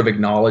sort of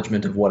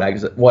acknowledgement of what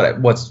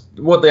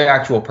the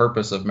actual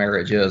purpose of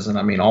marriage is, and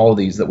I mean all of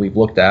these that we've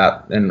looked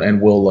at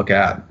and will look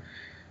at.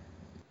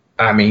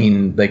 I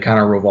mean, they kind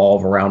of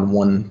revolve around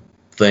one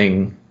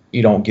thing.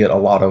 You don't get a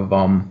lot of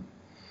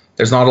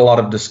there's not a lot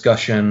of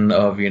discussion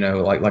of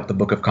like the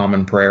Book of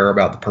Common Prayer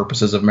about the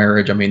purposes of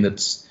marriage. I mean,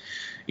 that's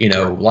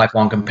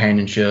lifelong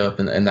companionship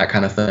and that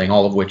kind of thing,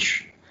 all of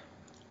which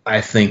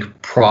I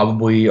think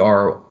probably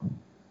are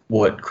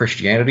what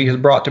Christianity has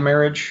brought to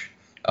marriage.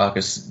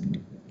 Because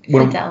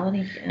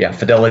Fidelity.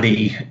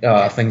 fidelity,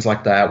 things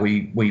like that.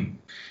 We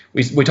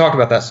talked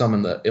about that some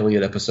in the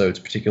Iliad episodes,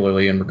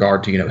 particularly in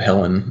regard to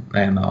Helen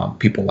and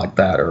people like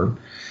that, or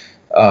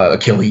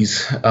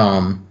Achilles.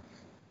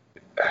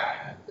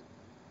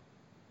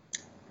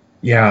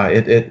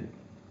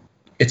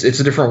 It's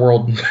a different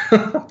world.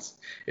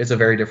 It's a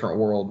very different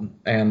world,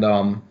 and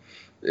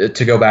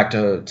to go back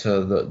to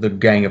the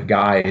gang of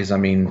guys. I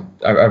mean,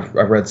 I've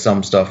read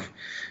some stuff.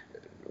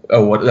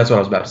 That's what I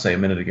was about to say a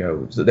minute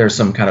ago. There's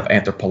some kind of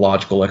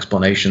anthropological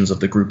explanations of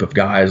the group of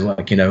guys,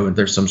 like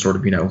there's some sort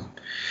of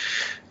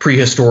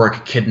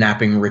prehistoric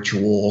kidnapping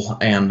ritual,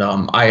 and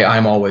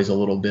I'm always a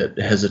little bit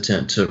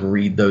hesitant to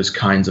read those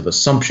kinds of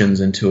assumptions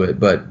into it.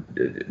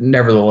 But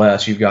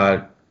nevertheless, you've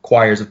got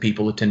choirs of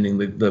people attending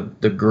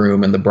the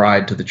groom and the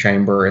bride to the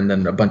chamber, and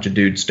then a bunch of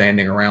dudes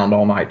standing around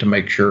all night to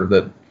make sure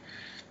that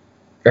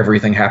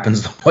everything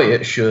happens the way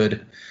it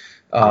should.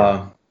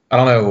 I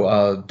don't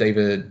know,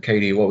 David,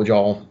 Katie, what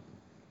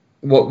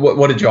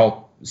did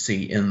y'all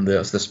see in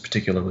this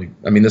particularly?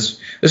 I mean, this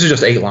is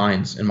just 8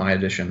 lines in my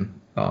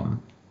edition.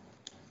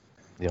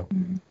 Yeah.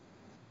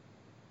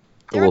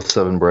 A little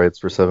 7 brides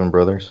for 7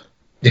 brothers.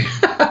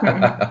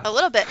 A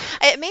little bit.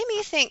 It made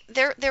me think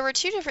there were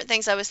 2 different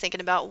things I was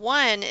thinking about.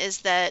 One is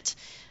that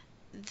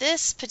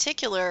this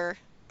particular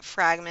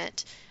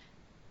fragment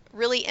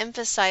really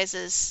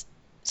emphasizes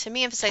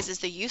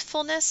the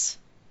youthfulness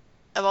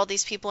of all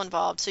these people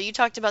involved. So you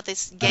talked about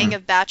this gang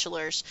of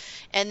bachelors,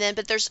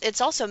 but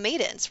it's also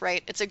maidens,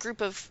 right? It's a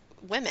group of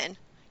women,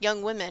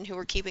 young women who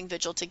were keeping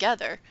vigil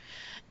together.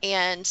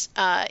 And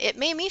it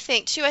made me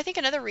think too, I think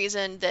another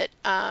reason that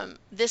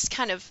this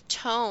kind of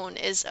tone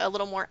is a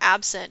little more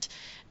absent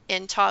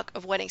in talk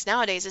of weddings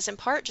nowadays is in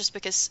part just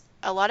because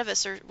a lot of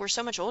us we're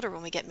so much older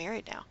when we get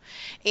married now.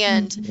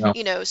 And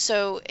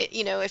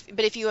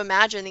if you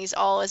imagine these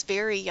all as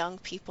very young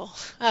people,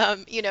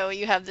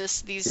 you have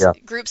these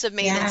groups of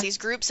maidens, these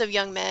groups of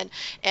young men,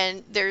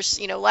 and there's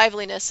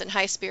liveliness and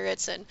high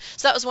spirits. And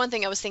so that was one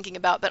thing I was thinking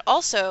about. But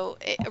also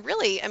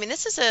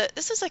this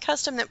is a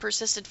custom that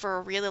persisted for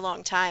a really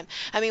long time.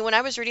 I mean, when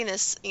I was reading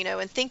this,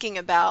 and thinking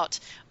about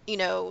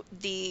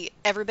the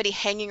everybody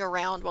hanging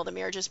around while the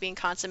marriage is being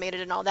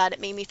consummated and all that,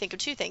 it made me think of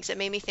 2 things. It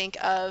made me think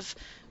of,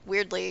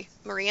 weirdly,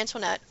 Marie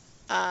Antoinette,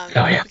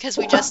 because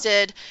I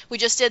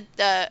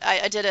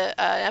did an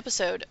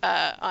episode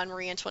on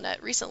Marie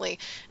Antoinette recently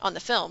on the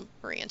film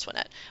Marie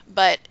Antoinette.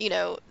 But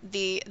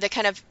the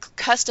kind of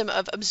custom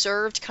of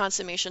observed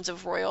consummations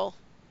of royal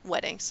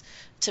weddings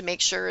to make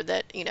sure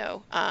that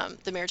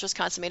the marriage was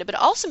consummated. But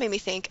it also made me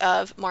think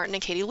of Martin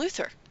and Katie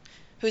Luther,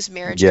 whose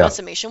marriage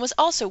consummation was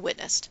also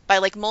witnessed by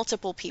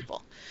multiple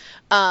people,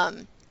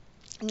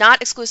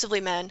 not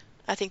exclusively men.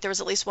 I think there was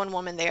at least one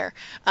woman there,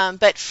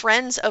 but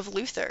friends of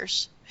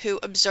Luther's who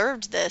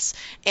observed this.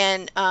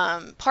 And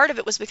part of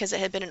it was because it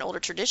had been an older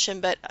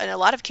tradition, but in a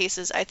lot of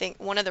cases, I think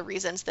one of the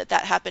reasons that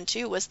happened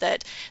too was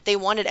that they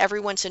wanted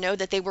everyone to know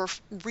that they were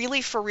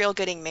really for real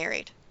getting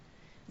married.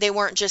 They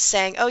weren't just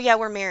saying, "Oh yeah,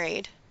 we're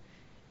married."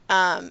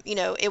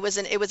 It was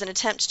an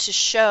attempt to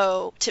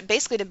show, to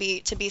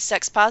be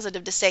sex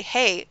positive, to say,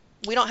 hey,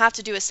 you don't have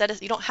to do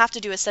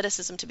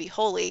asceticism to be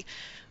holy.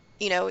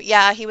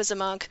 He was a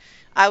monk,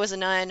 I was a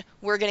nun,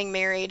 we're getting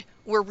married,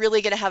 we're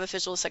really going to have a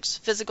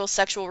physical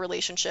sexual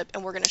relationship,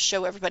 and we're going to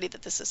show everybody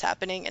that this is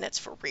happening and it's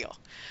for real.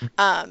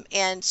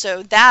 And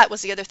so that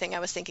was the other thing I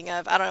was thinking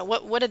of. I don't know,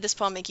 what did this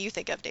poem make you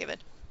think of, David?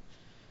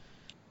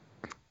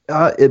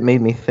 It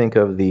made me think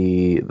of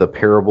the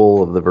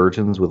parable of the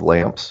virgins with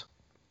lamps.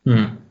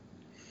 Okay.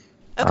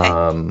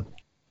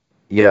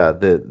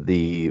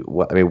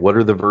 What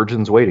are the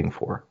virgins waiting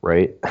for,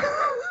 right?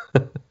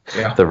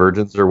 Yeah. The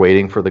virgins are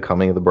waiting for the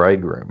coming of the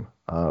bridegroom,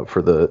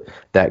 for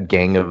that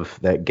gang of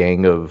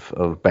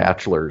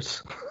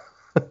bachelors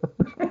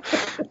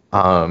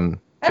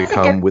to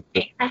come with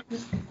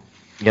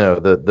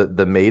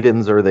the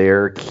maidens are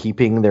there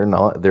keeping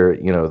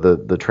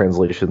the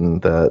translation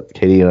that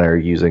Katie and I are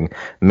using,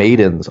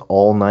 maidens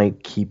all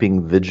night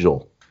keeping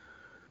vigil.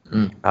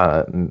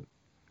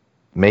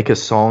 Make a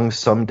song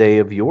someday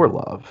of your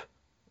love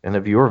and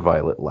of your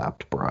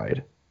violet-lapped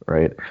bride,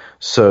 right?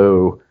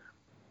 So,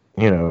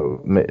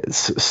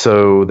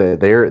 so that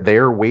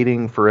they're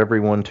waiting for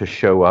everyone to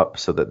show up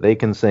so that they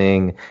can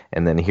sing,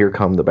 and then here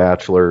come the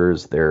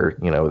bachelors. They're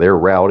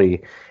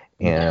rowdy,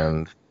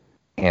 and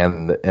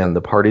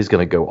the party's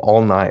going to go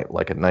all night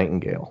like a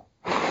nightingale.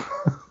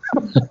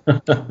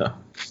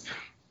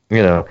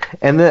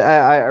 And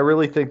I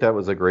really think that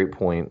was a great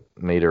point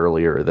made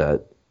earlier,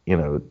 that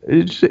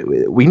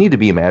we need to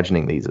be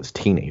imagining these as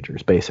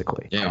teenagers,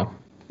 basically. Yeah.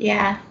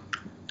 Yeah.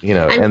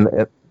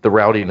 And the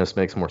rowdiness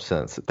makes more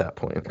sense at that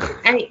point.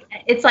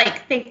 It's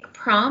like think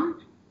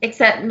prom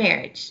except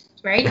marriage,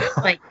 right?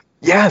 Like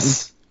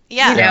yes.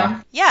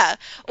 Yeah. Yeah.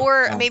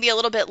 Or Yeah. maybe a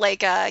little bit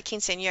like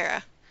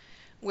quinceañera,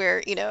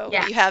 where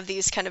you have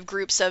these kind of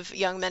groups of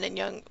young men and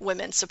young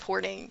women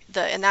supporting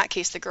in that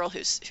case the girl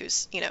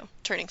who's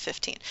turning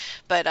 15.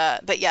 But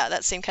yeah,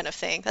 that same kind of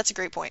thing. That's a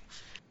great point.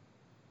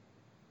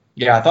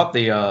 Yeah, I thought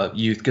the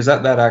youth, because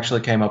that actually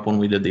came up when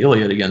we did the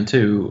Iliad again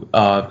too,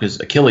 because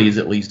Achilles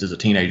at least is a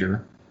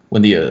teenager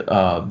when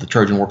the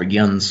Trojan War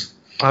begins.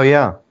 Oh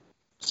yeah.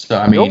 So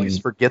I I mean, always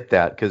forget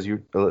that because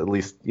you at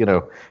least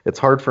it's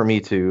hard for me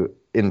to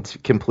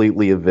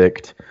completely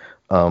evict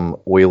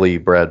oily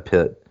Brad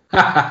Pitt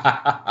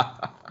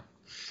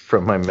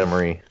from my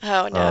memory.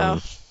 Oh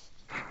no.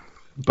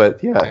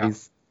 But yeah, Yeah.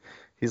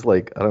 he's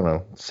like, I don't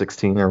know,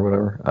 16 or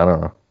whatever. I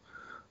don't know.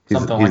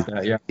 something like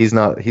that. Yeah. He's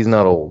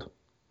not old.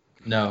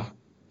 No.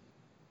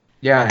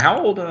 Yeah, and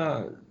how old?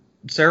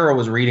 Sarah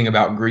was reading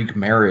about Greek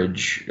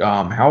marriage.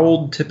 How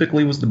old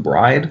typically was the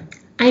bride?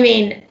 I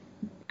mean,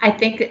 I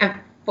think I'm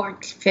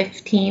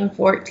 15,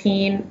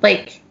 14,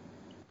 like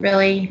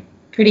really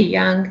pretty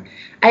young.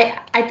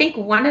 I think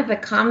one of the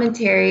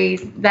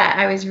commentaries that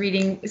I was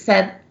reading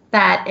said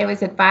that it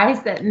was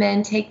advised that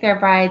men take their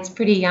brides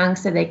pretty young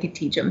so they could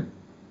teach them.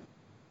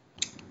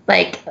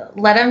 Like,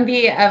 let them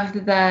be of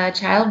the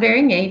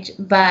childbearing age,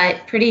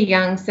 but pretty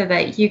young so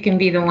that you can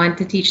be the one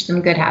to teach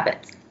them good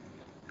habits.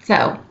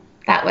 So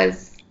that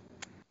was...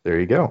 There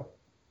you go.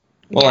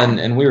 Well,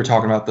 yeah. and we were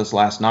talking about this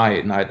last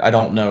night, and I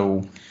don't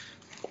know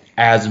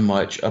as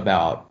much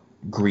about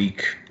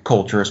Greek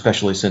culture,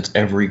 especially since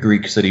every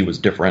Greek city was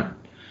different.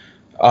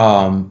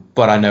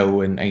 But I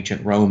know in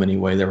ancient Rome,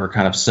 anyway, there were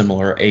kind of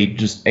similar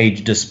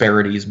age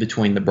disparities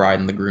between the bride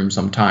and the groom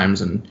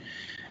sometimes, and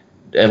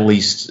at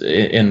least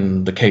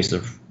in the case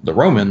of the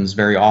Romans,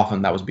 very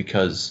often that was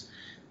because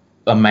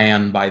a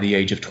man by the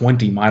age of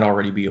 20 might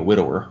already be a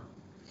widower,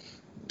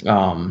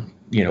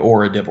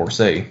 or a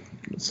divorcee.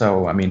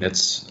 So I mean,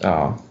 it's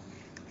a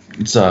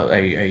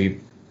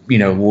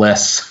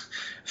less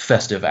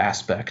festive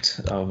aspect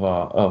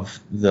of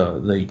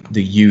the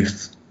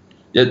youth.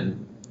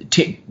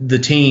 The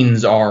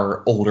teens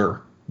are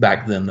older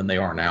back then than they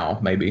are now,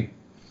 maybe,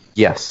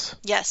 Yes.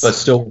 Yes. but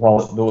still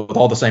with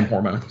all the same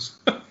hormones.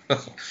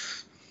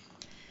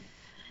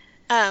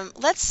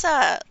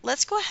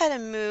 Let's go ahead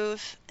and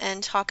move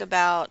and talk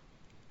about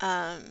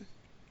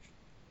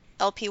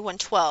LP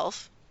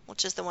 112,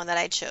 which is the one that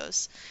I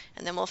chose,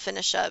 and then we'll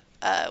finish up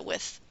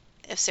with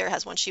if Sarah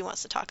has one she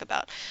wants to talk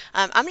about.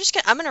 I'm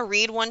gonna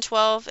read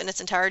 112 in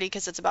its entirety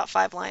because it's about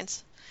 5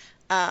 lines,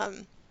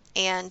 and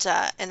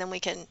then we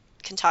can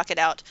talk it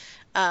out.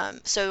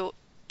 So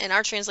in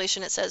our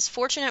translation it says,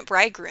 "Fortunate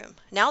bridegroom,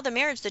 now the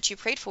marriage that you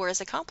prayed for is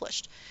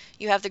accomplished.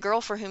 You have the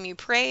girl for whom you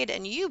prayed,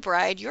 and you,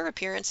 bride, your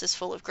appearance is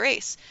full of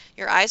grace.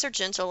 Your eyes are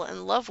gentle,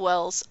 and love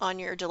wells on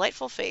your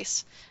delightful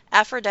face.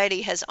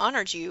 Aphrodite has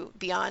honored you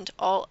beyond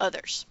all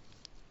others."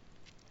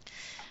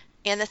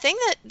 And the thing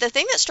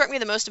that struck me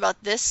the most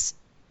about this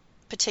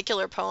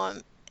particular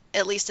poem,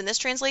 at least in this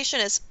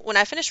translation, is when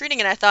I finished reading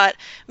it, I thought,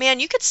 man,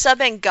 you could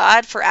sub in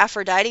God for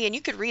Aphrodite, and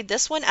you could read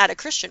this one at a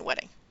Christian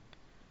wedding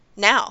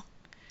now.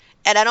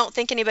 And I don't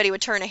think anybody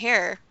would turn a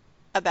hair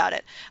about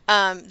it.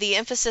 The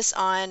emphasis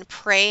on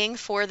praying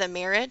for the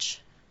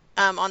marriage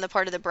on the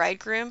part of the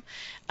bridegroom,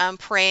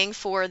 praying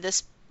for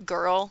this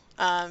girl,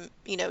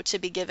 to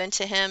be given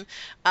to him,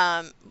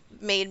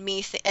 made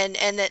me and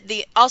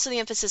that also the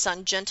emphasis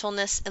on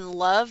gentleness and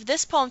love.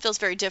 This poem feels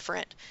very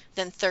different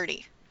than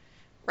 30,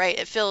 right?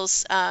 It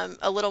feels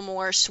a little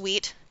more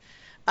sweet.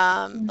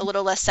 A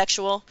little less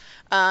sexual,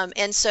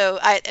 and so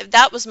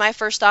that was my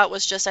first thought.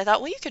 Was just I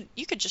thought, well,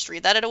 you could just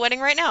read that at a wedding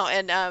right now,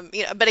 and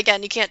but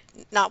again, you can't,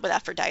 not with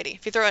Aphrodite.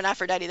 If you throw in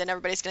Aphrodite, then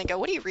everybody's gonna go,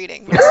 what are you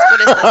reading? What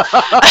is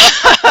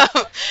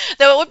that?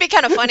 Though it would be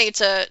kind of funny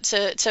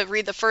to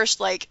read the first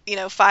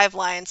 5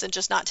 lines and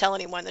just not tell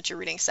anyone that you're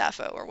reading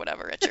Sappho or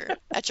whatever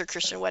at your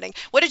Christian wedding.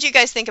 What did you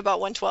guys think about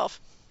 112?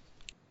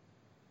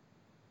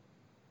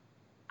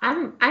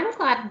 I'm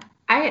glad.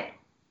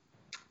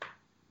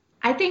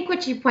 I think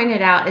what you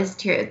pointed out is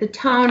true. The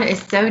tone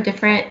is so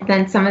different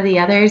than some of the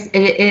others.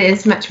 It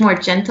is much more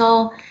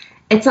gentle.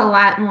 It's a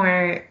lot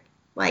more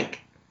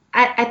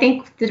I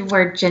think the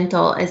word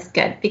gentle is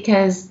good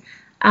because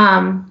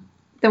the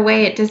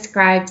way it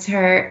describes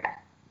her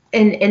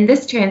in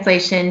this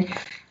translation,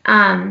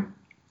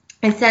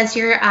 it says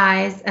your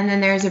eyes, and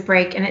then there's a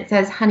break, and it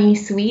says honey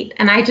sweet.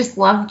 And I just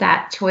love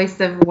that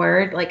choice of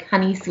word, like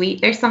honey sweet.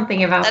 There's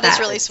something about that. That is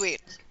really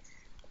sweet.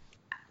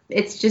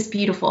 It's just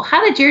beautiful.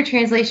 How did your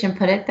translation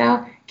put it,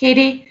 though,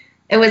 Katie?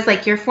 It was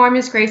like your form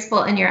is graceful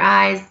and your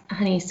eyes,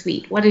 honey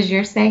sweet. What does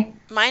yours say?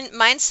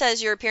 Mine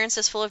says your appearance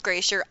is full of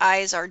grace. Your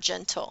eyes are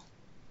gentle.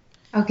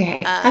 Okay,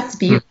 that's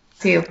beautiful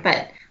too.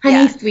 But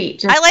honey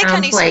sweet. Just I like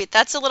honey sweet.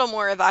 That's a little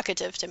more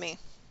evocative to me.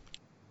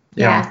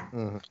 Yeah.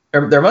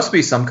 There must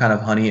be some kind of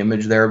honey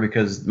image there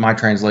because my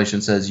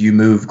translation says you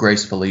move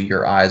gracefully.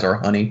 Your eyes are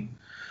honey.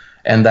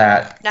 and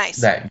that Nice.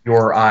 that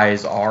your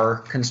eyes are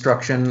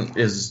construction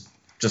is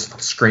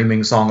just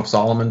screaming Song of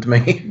Solomon to me.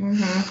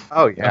 Mm-hmm.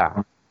 Oh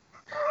yeah.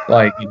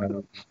 Like,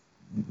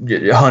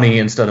 honey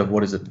instead of,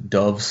 what is it,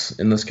 doves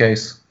in this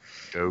case.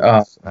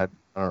 Goats. I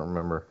don't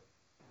remember.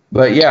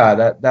 But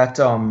yeah, that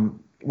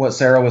what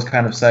Sarah was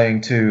kind of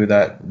saying too,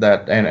 that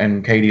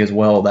and Katie as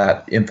well,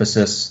 that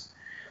emphasis.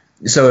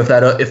 So if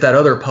that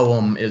other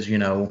poem is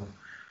your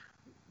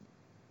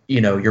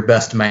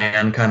best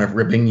man kind of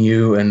ribbing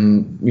you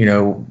and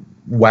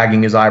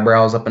wagging his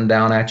eyebrows up and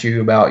down at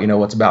you about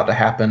what's about to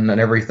happen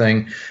and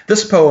everything,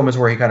 this poem is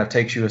where he kind of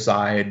takes you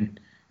aside,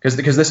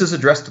 because this is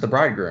addressed to the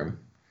bridegroom.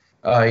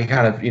 He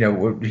kind of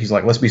he's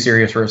like, let's be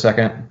serious for a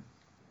second.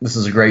 This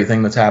is a great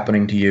thing that's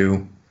happening to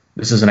you.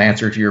 This is an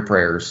answer to your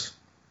prayers.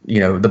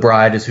 The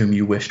bride is whom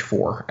you wished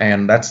for,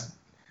 and that's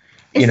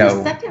the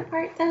second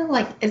part though.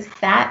 Like, is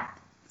that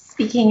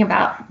speaking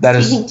about to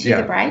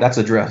the bride? That's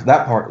addressed.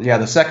 That part, yeah.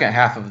 The second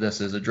half of this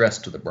is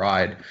addressed to the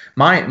bride.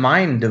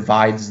 Mine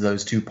divides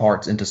those two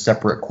parts into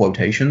separate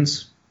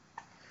quotations.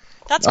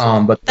 That's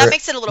cool. That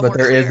makes it a little more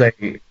clear. There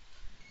is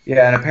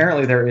and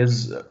apparently there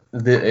is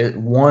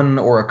one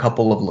or a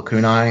couple of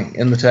lacunae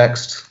in the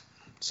text.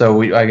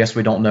 So I guess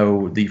we don't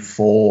know the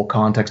full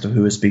context of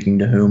who is speaking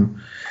to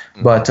whom,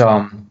 but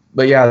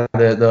yeah,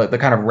 the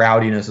kind of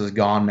rowdiness is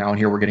gone now, and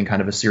here we're getting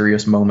kind of a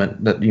serious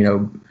moment that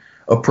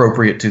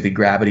appropriate to the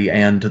gravity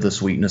and to the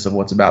sweetness of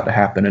what's about to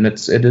happen, and it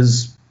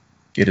is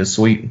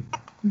sweet.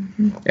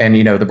 Mm-hmm. And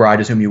the bride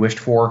is whom you wished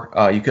for.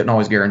 You couldn't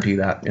always guarantee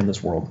that in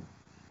this world.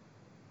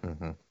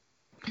 Mm-hmm.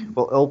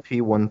 Well,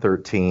 LP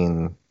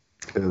 113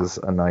 is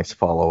a nice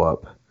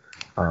follow-up.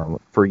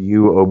 For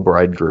you, O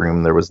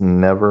bridegroom, there was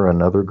never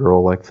another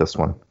girl like this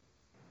one.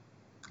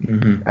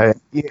 Mm-hmm.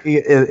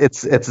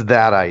 It's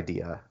that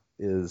idea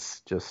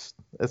is just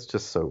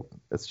so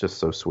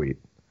sweet.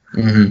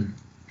 Mm-hmm.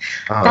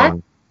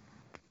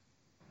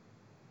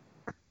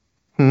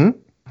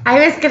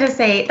 I was gonna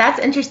say that's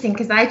interesting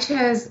because I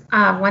chose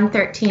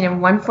 113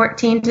 and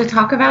 114 to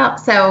talk about.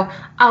 So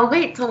I'll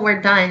wait till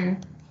we're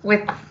done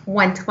with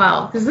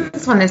 112 because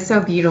this one is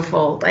so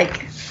beautiful.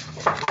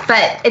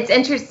 But it's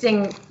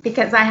interesting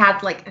because I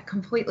had like a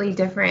completely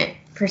different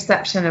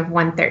perception of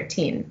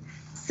 113.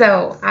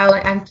 So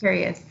I'm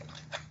curious.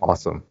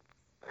 Awesome.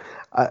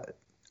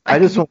 I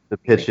just wanted to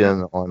pitch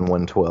in on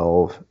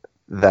 112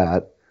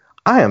 that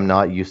I am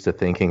not used to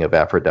thinking of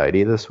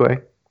Aphrodite this way.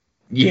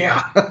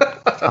 Yeah.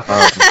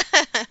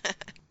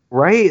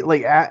 Right?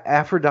 Like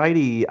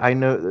Aphrodite, I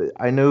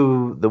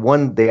know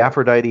the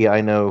Aphrodite I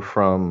know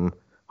from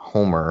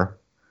Homer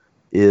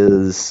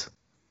is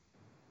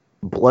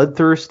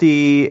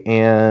bloodthirsty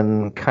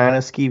and kind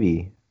of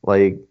skeevy.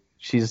 Like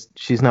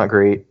she's not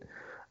great.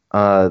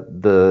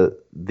 The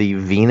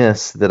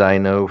Venus that I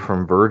know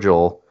from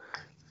Virgil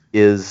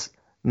is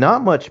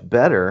not much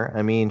better.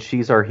 I mean,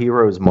 she's our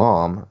hero's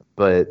mom,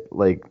 but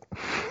like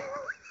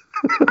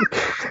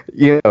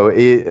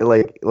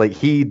like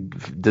he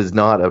does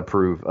not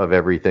approve of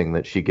everything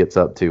that she gets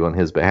up to on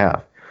his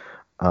behalf.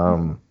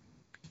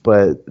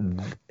 But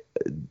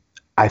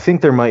I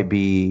think there might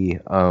be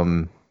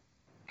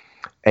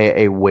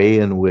a way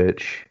in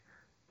which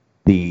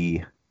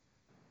the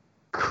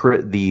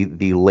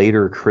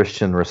later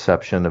Christian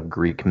reception of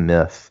Greek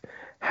myth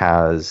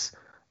has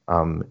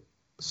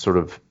sort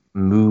of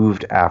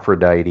moved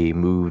Aphrodite,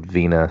 moved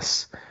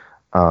Venus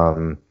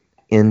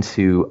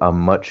into a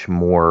much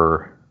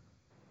more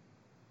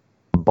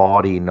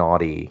bawdy,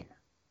 naughty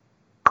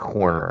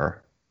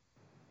corner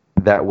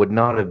that would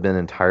not have been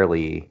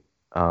entirely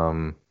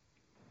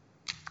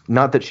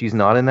not that she's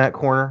not in that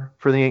corner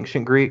for the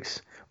ancient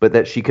Greeks, but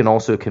that she can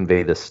also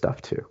convey this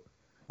stuff too.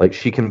 Like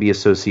she can be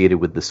associated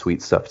with the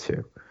sweet stuff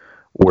too.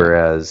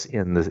 Whereas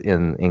in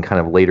kind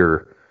of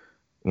later,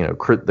 the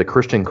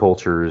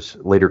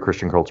later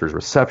Christian culture's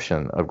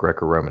reception of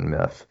Greco-Roman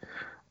myth,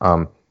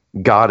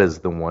 God is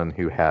the one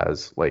who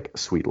has like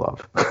sweet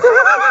love,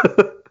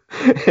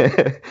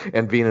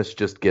 and Venus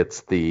just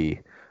gets the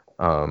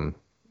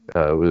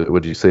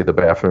would you say the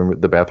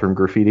bathroom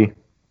graffiti?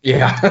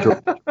 Yeah.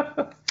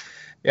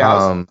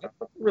 Yeah, that's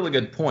a really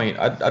good point.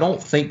 I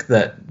don't think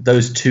that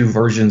those two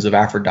versions of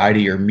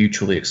Aphrodite are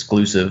mutually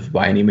exclusive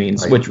by any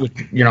means, right. which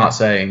you're not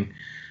saying.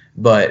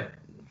 But,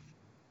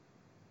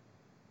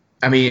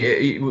 I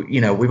mean,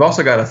 we've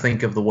also got to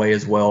think of the way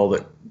as well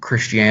that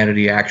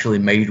Christianity actually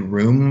made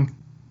room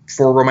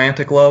for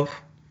romantic love.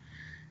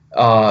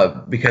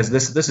 Because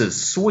this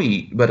is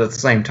sweet, but at the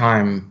same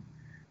time,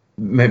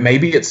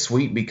 maybe it's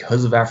sweet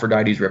because of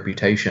Aphrodite's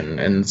reputation.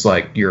 And it's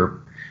like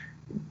your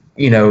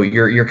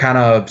kind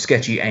of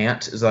sketchy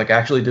aunt is like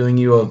actually doing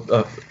you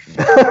a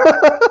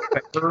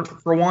favor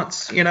for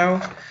once,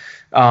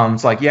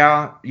 It's like,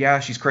 yeah,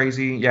 she's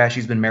crazy. Yeah,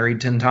 she's been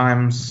married 10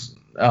 times.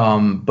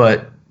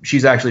 But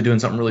she's actually doing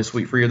something really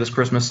sweet for you this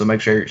Christmas. So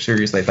make sure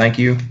seriously, thank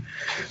you.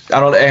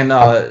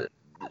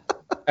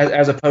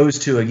 As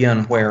opposed to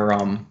again, where,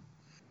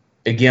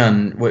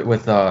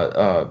 with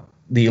the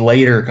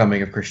later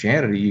coming of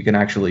Christianity, you can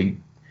actually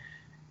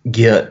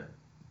get,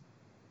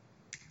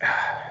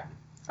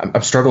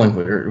 I'm struggling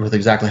with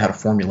exactly how to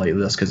formulate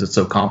this because it's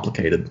so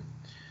complicated.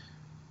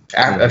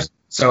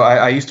 So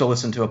I used to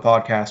listen to a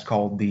podcast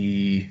called I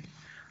think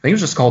it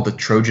was just called the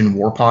Trojan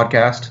War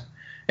podcast,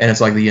 and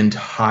it's like the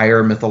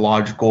entire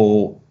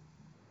mythological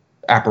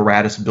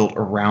apparatus built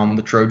around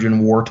the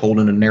Trojan War, told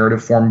in a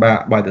narrative form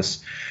by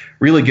this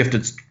really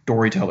gifted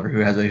storyteller who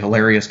has a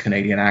hilarious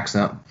Canadian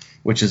accent,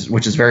 which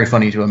is very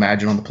funny to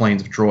imagine on the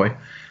plains of Troy.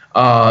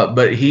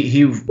 But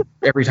he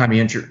every time he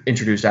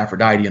introduced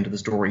Aphrodite into the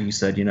story, he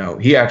said,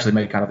 he actually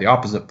made kind of the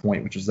opposite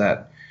point, which is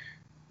that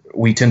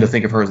we tend to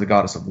think of her as the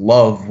goddess of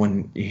love,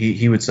 when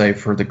he would say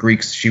for the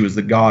Greeks she was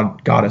the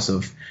goddess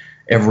of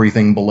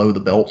everything below the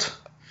belt.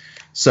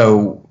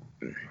 So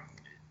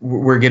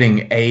we're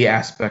getting a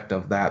aspect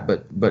of that,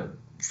 but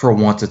for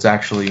once it's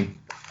actually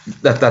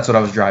that's what I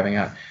was driving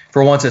at.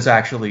 For once it's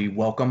actually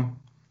welcome,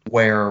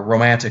 where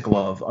romantic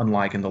love,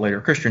 unlike in the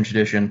later Christian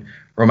tradition,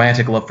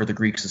 romantic love for the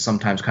Greeks is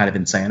sometimes kind of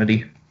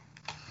insanity,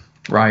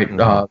 right?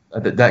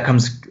 Mm-hmm. That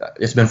comes.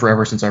 It's been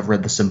forever since I've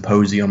read the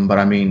Symposium, but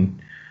I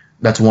mean,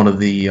 that's one of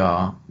the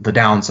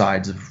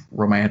downsides of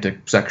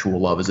romantic sexual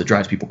love is it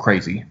drives people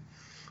crazy,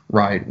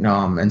 right?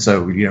 And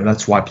so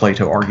that's why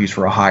Plato argues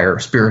for a higher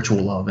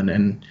spiritual love,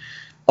 and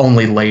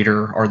only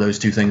later are those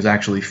two things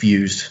actually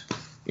fused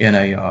in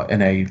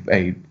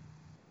a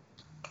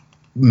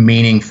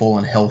meaningful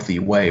and healthy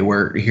way,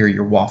 where here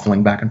you're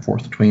waffling back and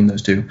forth between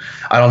those two.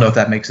 I don't know if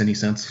that makes any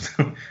sense.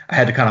 I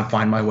had to kind of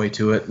find my way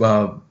to it.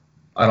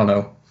 I don't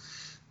know.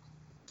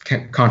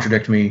 Can't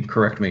contradict me,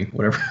 correct me,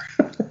 whatever.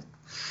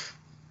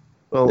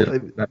 Well,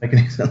 did that make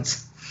any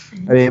sense?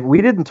 I mean,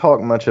 we didn't talk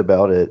much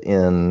about it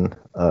in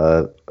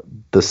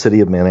the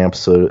City of Man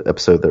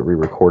episode that we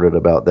recorded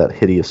about that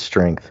hideous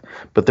strength,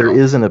 but there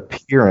is an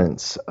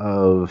appearance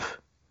of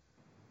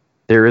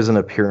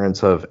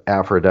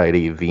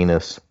Aphrodite,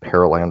 Venus,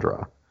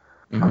 Paralandra,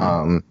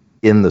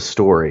 in the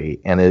story,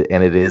 and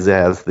it is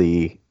as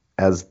the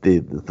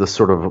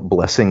sort of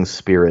blessing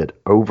spirit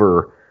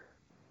over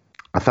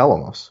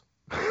Athalamos.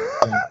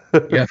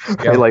 Yeah.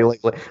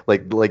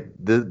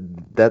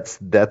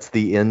 That's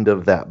the end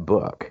of that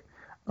book,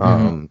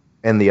 and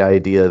the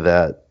idea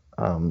that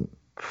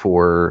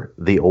for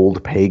the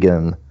old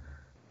pagan,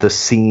 the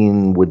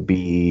scene would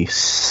be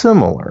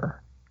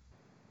similar,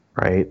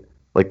 right?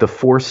 Like the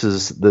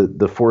forces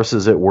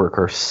at work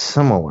are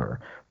similar,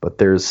 but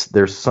there is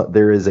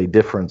a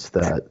difference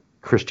that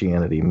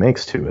Christianity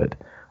makes to it,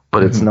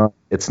 but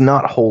it's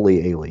not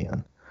wholly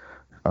alien.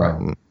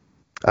 Right.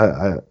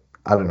 I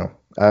don't know.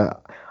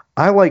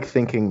 I like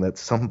thinking that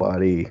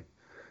somebody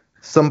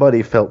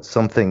felt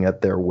something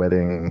at their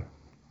wedding.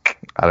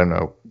 I don't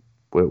know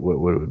what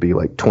would it be,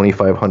 like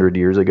 2,500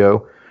 years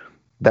ago.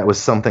 That was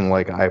something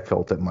like I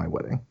felt at my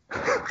wedding.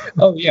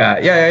 Oh yeah.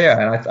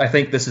 And I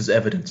think this is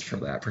evidence for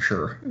that for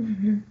sure.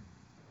 Mm-hmm.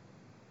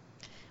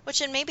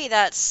 Which, and maybe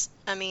that's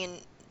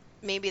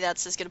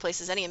as good a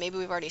place as any, and maybe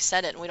we've already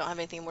said it and we don't have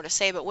anything more to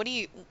say, but what do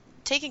you,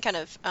 taking kind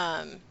of,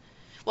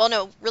 well,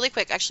 no, really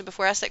quick, actually,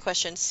 before I ask that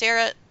question,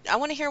 Sarah, I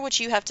want to hear what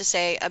you have to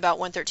say about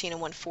 113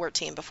 and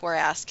 114 before I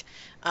ask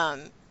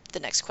the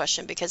next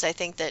question, because I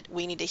think that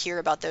we need to hear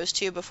about those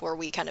two before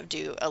we kind of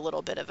do a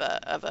little bit of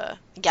a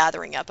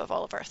gathering up of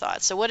all of our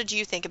thoughts. So what did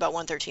you think about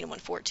 113 and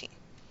 114?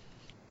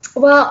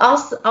 Well,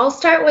 I'll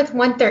start with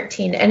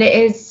 113, and it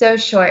is so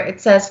short.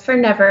 It says, "For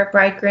never,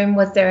 bridegroom,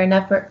 was there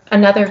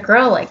another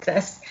girl like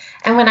this."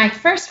 And when I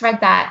first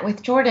read that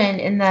with Jordan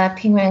in the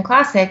Penguin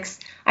Classics,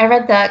 I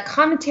read the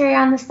commentary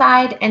on the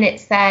side, and it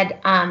said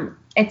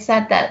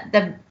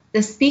that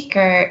the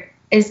speaker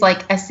is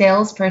like a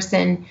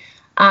salesperson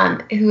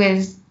who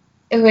is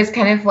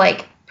kind of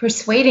like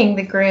persuading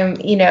the groom,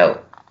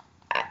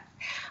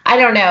 I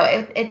don't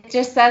know. It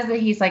just says that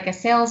he's like a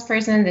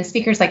salesperson. The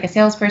speaker's like a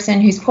salesperson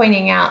who's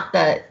pointing out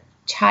the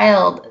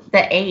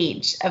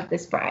age of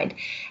this bride.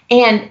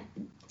 And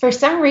for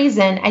some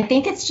reason, I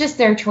think it's just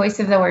their choice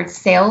of the word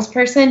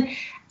salesperson.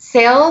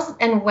 Sales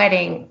and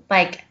wedding,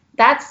 like,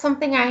 that's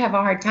something I have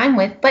a hard time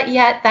with. But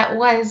yet that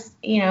was,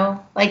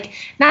 like,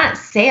 not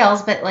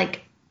sales, but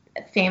like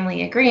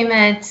family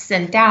agreements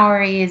and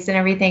dowries and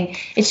everything.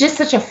 It's just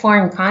such a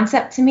foreign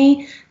concept to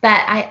me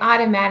that I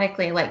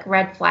automatically, like,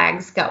 red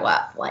flags go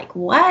up. Like,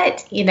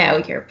 what?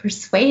 You're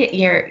persuaded,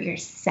 you're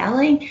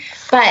selling.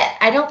 But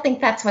I don't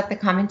think that's what the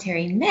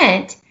commentary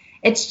meant.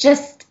 It's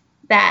just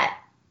that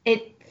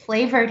it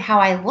flavored how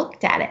I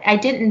looked at it. I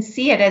didn't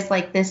see it as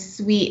like this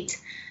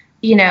sweet,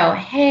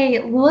 hey,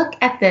 look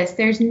at this.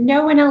 There's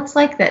no one else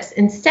like this.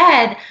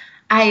 Instead,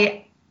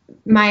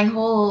 my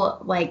whole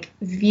like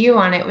view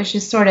on it was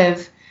just sort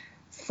of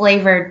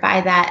flavored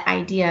by that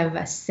idea of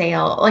a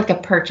sale, like a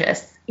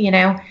purchase,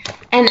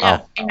 and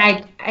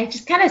I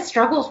just kind of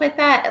struggled with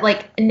that.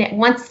 Like,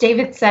 once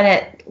David said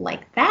it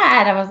like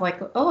that, I was like,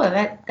 oh,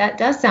 that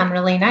does sound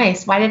really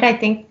nice. Why did I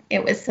think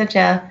it was such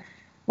a?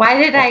 Why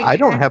did I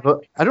don't have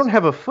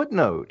a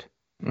footnote.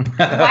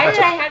 Why did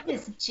I have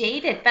this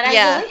jaded? But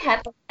I really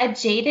had a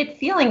jaded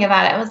feeling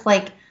about it. I was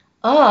like,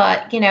 oh,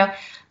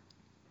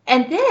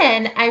 And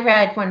then I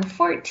read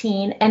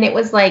 114, and it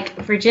was like,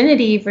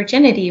 virginity,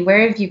 virginity,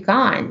 where have you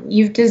gone?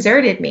 You've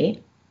deserted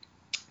me.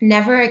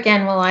 Never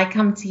again will I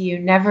come to you.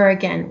 Never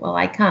again will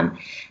I come.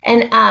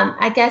 And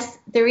I guess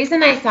the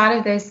reason I thought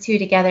of those two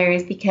together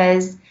is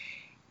because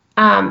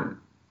the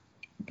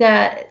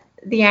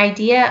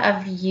idea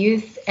of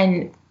youth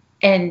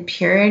and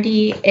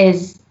purity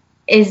is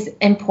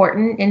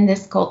important in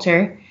this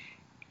culture.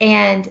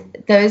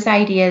 And those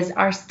ideas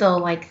are still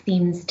like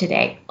themes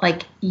today,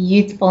 like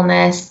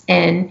youthfulness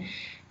and,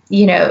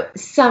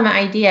 some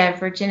idea of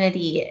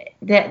virginity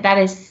that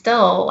is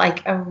still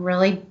like a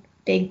really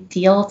big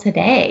deal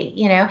today,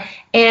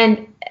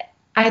 and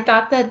I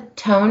thought the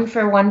tone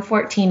for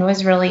 114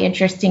 was really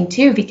interesting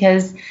too,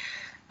 because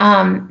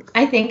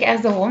I think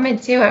as a woman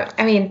too,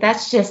 I mean,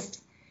 that's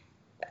just,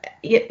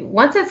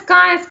 once it's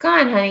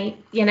gone, honey,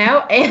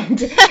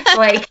 and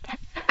like,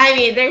 I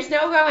mean, there's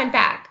no going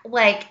back.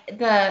 Like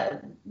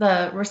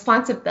the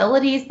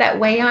responsibilities that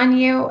weigh on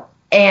you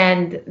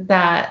and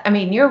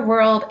your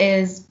world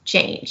is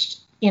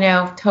changed,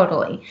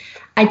 totally.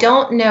 I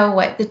don't know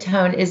what the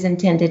tone is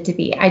intended to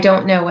be. I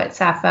don't know what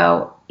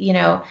Sappho,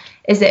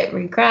 is it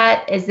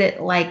regret? Is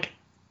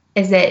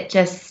it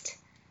just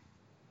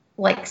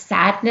like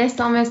sadness,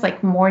 almost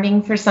like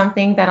mourning for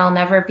something that'll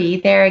never be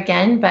there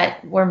again,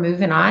 but we're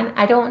moving on?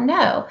 I don't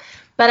know.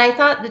 But I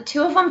thought the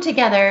two of them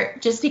together,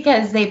 just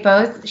because they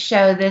both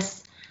show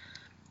this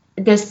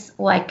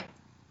like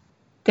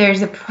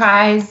there's a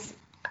prize,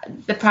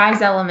 the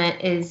prize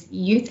element is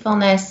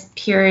youthfulness,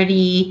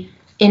 purity,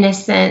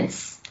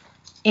 innocence.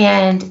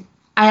 And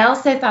I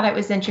also thought it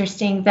was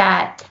interesting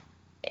that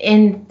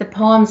in the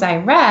poems I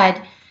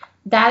read,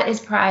 that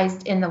is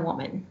prized in the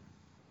woman.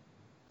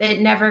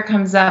 It never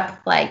comes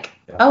up like,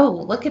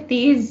 oh, look at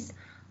these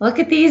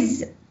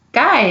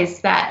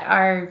guys that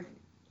are,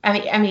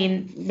 I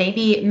mean,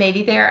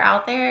 maybe they're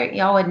out there.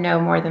 Y'all would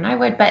know more than I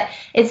would, but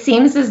it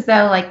seems as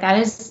though like that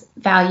is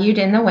valued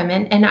in the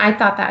women. And I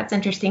thought that's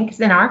interesting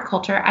because in our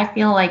culture, I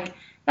feel like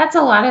that's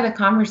a lot of the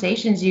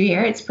conversations you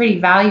hear. It's pretty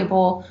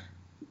valuable.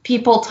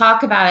 People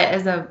talk about it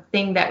as a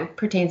thing that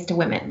pertains to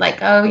women, like,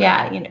 oh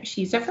yeah,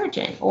 she's a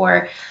virgin,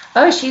 or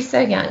oh, she's so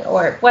young,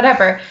 or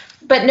whatever.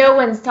 But no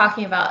one's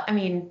talking about, I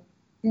mean,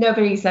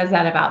 nobody says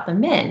that about the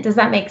men. Does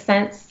that make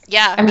sense?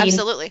 Yeah, I mean,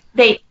 absolutely.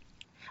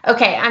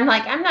 Okay, I'm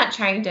not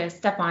trying to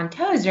step on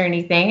toes or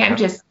anything. I'm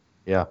just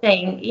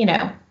saying,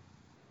 no,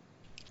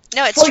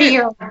 it's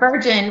 40-year-old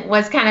virgin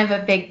was kind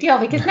of a big deal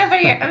because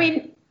nobody, I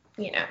mean,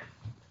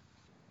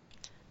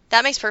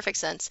 That makes perfect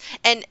sense.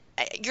 And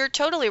you're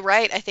totally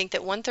right. I think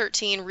that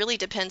 113 really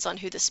depends on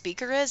who the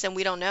speaker is, and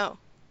we don't know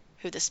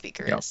who the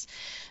speaker is.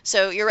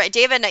 So you're right,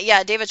 David.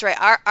 Yeah, David's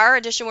right. Our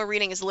edition we're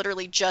reading is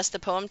literally just the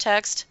poem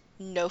text,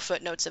 no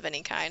footnotes of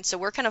any kind. So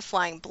we're kind of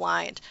flying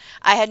blind.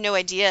 I had no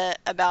idea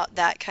about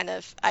that kind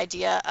of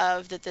idea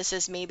of that this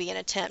is maybe an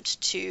attempt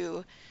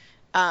to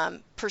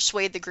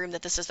persuade the groom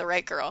that this is the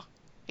right girl.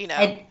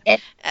 And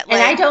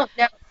I don't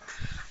know.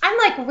 I'm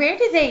like, where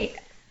do they...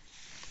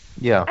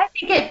 Yeah. I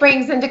think it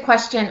brings into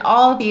question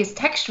all these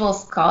textual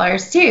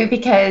scholars too,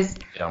 because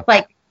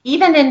like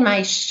even in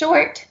my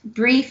short,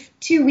 brief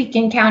 2-week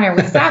encounter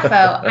with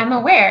Sappho, I'm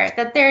aware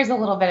that there's a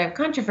little bit of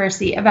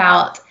controversy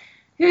about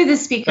who the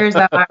speakers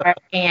are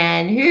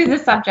and who the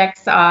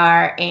subjects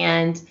are,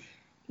 and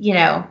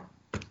Yeah.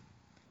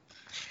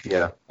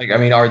 Like, I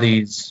mean, are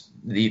these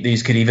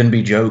could even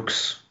be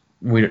jokes?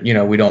 We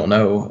don't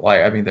know.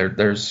 Like, I mean,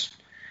 there's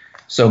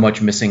so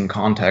much missing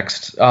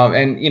context.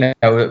 And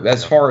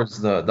as far as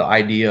the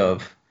idea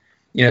of,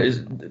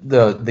 is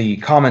the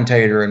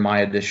commentator in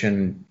my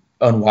edition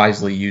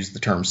unwisely used the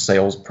term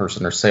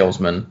salesperson or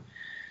salesman,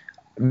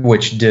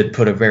 which did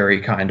put a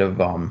very kind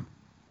of I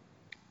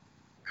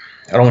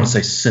don't want to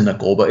say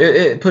cynical, but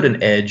it put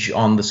an edge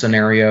on the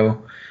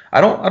scenario.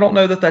 I don't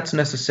know that that's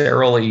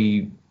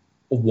necessarily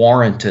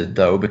warranted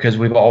though, because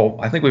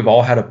I think we've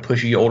all had a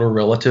pushy older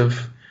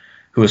relative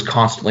who is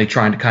constantly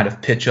trying to kind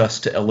of pitch us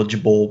to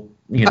eligible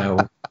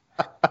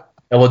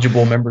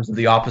eligible members of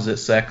the opposite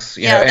sex.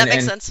 That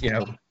makes sense.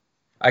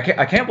 I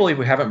can't believe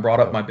we haven't brought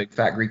up My Big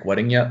Fat Greek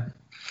Wedding yet.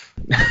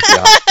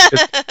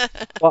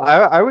 Well,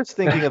 I was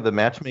thinking of the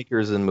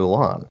matchmakers in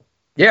Mulan.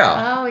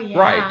 Yeah. Oh yeah.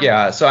 Right.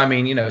 Yeah. So I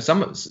mean,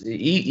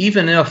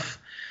 even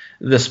if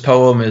this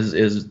poem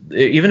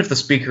even if the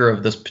speaker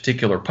of this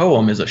particular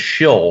poem is a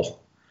shill,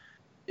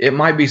 it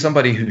might be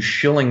somebody who's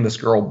shilling this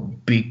girl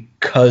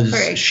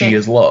because she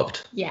is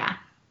loved. Yeah.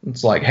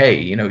 It's like,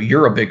 hey,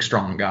 you're a big,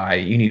 strong guy.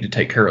 You need to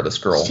take care of this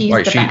girl. She's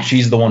right? the best.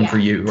 She's the one for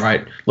you,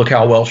 right? Look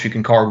how well she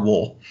can card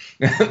wool.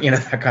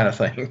 That kind of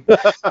thing.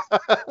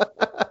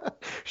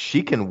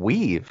 She can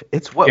weave.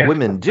 It's what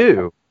women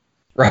do.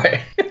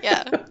 Right.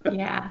 Yeah.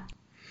 Yeah.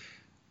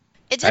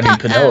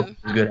 Penelope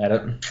is good at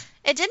it.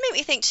 It did make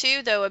me think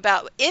too, though,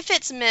 about if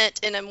it's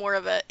meant in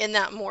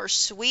that more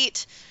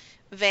sweet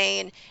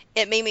vein.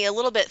 It made me a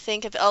little bit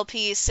think of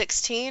LP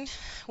 16,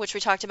 which we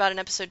talked about in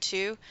episode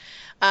 2,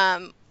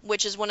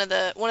 which is one of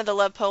the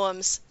love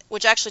poems,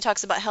 which actually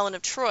talks about Helen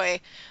of Troy.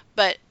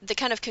 But the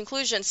kind of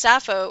conclusion,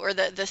 Sappho, or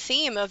the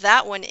theme of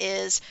that one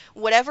is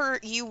whatever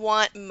you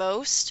want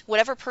most,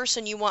 whatever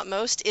person you want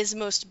most is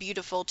most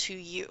beautiful to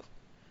you.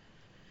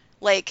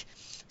 like,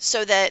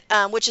 so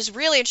that, which is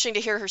really interesting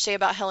to hear her say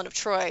about Helen of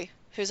Troy,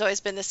 who's always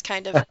been this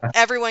kind of,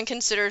 everyone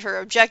considered her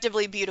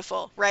objectively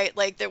beautiful, right?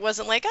 Like, there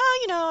wasn't like,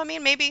 oh, I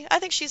mean, maybe, I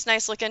think she's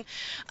nice looking.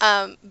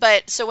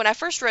 But so when I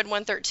first read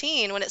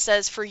 113, when it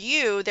says, for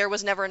you, there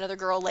was never another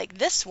girl like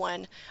this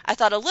one, I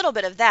thought a little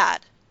bit of that.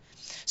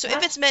 So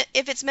if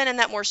it's meant in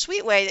that more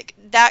sweet way,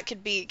 that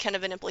could be kind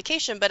of an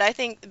implication. But I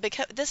think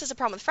because this is a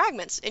problem with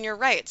fragments, and you're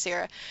right,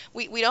 Sarah.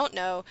 We don't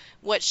know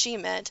what she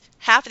meant.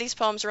 Half of these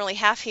poems are only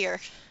half here.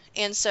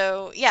 And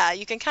so, yeah,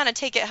 you can kind of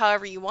take it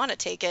however you want to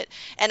take it.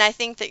 And I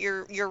think that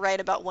you're right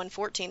about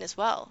 114 as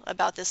well,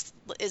 about this.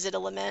 Is it a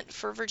lament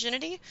for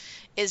virginity?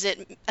 Is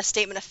it a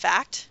statement of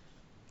fact?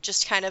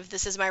 Just kind of,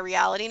 this is my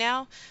reality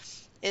now,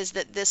 is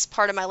that this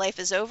part of my life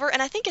is over.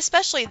 And I think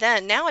especially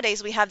then,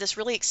 nowadays we have this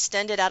really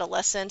extended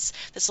adolescence,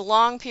 this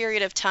long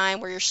period of time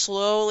where you're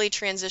slowly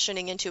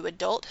transitioning into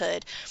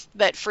adulthood.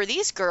 But for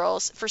these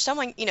girls, for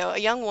someone, a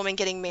young woman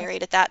getting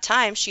married at that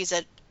time, she's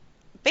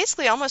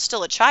basically almost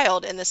still a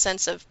child in the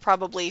sense of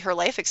probably her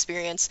life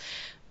experience.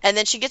 And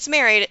then she gets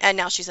married, and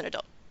now she's an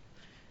adult.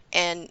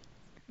 And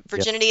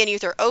virginity and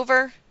youth are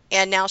over,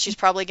 and now she's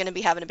probably going to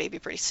be having a baby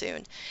pretty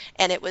soon.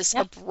 And it was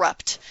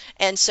abrupt.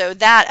 And so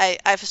that,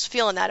 I was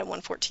feeling that in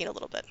 114 a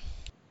little bit.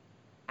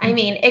 I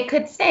mean, it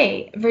could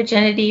say,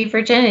 virginity,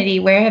 virginity,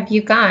 where have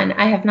you gone?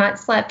 I have not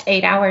slept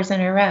 8 hours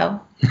in a row.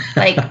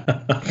 Like, yeah,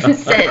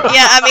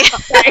 I mean.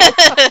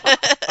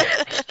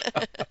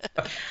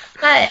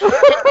 But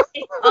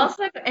it's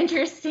also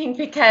interesting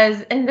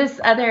because in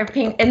this other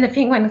in the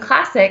Penguin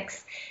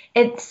Classics,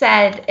 it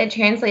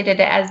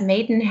translated it as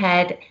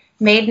maidenhead,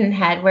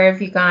 where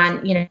have you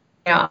gone, and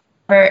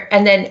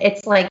then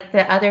it's like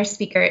the other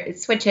speaker,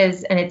 it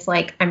switches and it's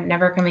like, I'm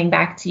never coming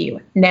back to you,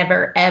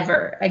 never,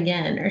 ever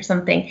again, or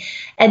something.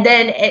 And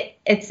then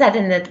it said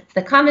in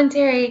the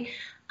commentary,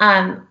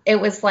 it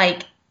was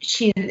like,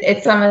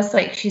 it's almost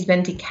like she's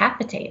been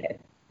decapitated,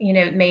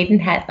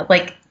 maidenhead,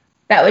 like,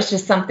 that was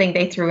just something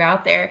they threw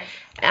out there.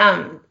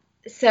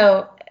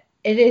 So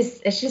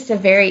it's just a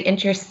very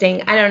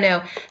interesting, I don't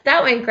know.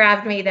 That one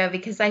grabbed me though,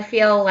 because I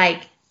feel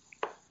like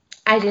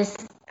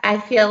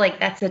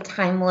that's a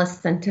timeless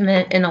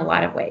sentiment in a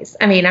lot of ways.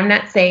 I mean, I'm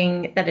not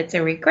saying that it's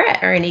a regret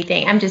or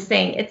anything. I'm just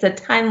saying it's a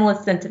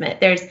timeless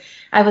sentiment.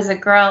 I was a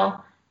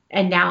girl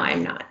and now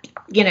I'm not,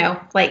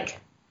 like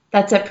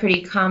that's a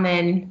pretty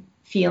common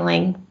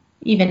feeling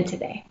even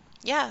today.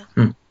 Yeah.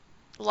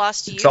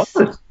 Lost youth.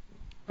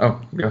 Oh,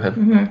 go ahead.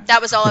 Mm-hmm.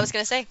 That was all I was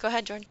going to say. Go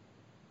ahead, Jordan.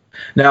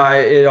 Now,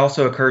 it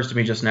also occurs to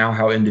me just now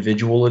how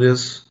individual it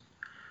is,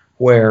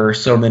 where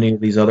so many of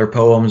these other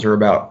poems are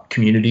about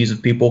communities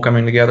of people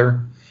coming together.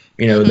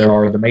 There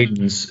are the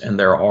maidens and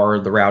there are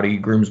the rowdy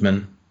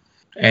groomsmen.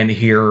 And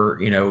here,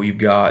 you've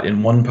got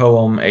in one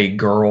poem a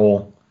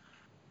girl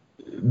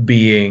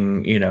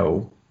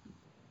being,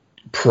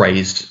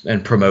 praised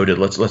and promoted.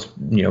 Let's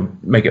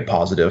make it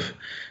positive,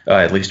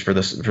 at least for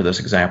this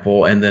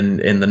example. And then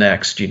in the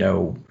next,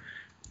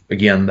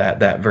 again,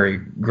 that very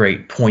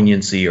great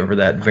poignancy over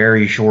that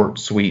very short,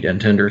 sweet, and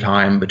tender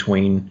time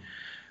between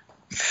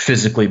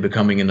physically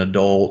becoming an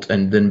adult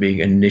and then being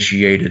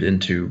initiated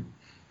into,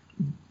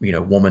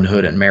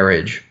 womanhood and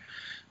marriage.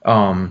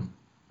 Again,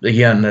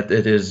 that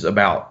it is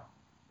about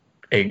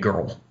a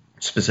girl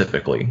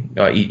specifically,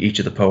 each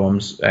of the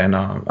poems, and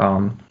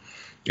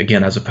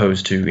again, as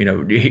opposed to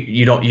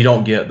you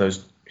don't get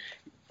those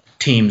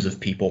teams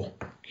of people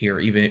here,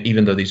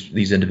 even though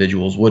these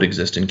individuals would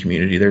exist in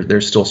community.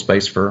 There's still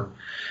space for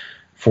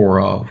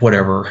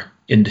whatever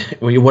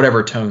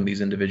tone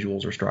these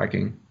individuals are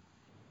striking.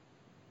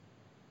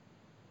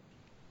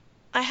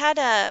 I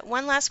had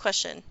one last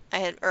question. I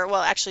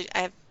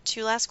have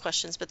two last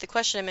questions, but the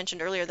question I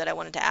mentioned earlier that I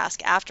wanted to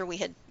ask after we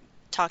had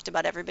talked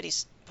about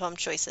everybody's poem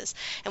choices,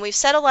 and we've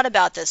said a lot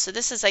about this, so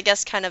this is, I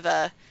guess, kind of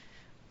a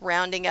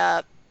rounding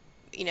up,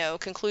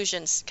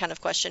 conclusions kind of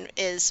question,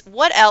 is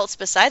what else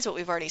besides what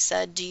we've already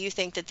said do you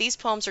think that these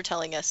poems are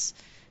telling us,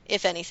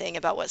 if anything,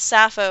 about what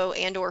Sappho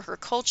and or her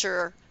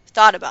culture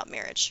thought about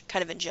marriage,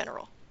 kind of in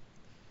general?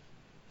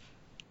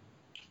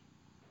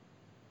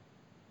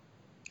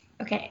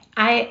 Okay,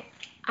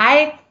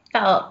 I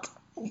felt,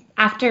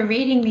 after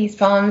reading these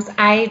poems,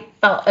 I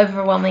felt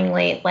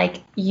overwhelmingly like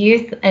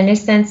youth,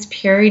 innocence,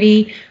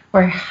 purity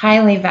were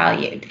highly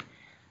valued.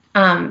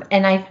 And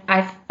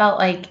I felt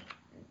like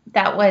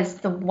that was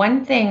the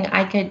one thing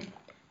I could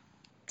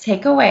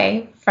take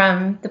away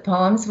from the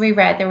poems we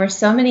read. There were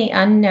so many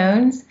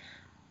unknowns,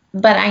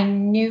 but I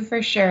knew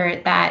for sure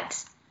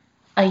that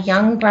a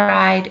young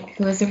bride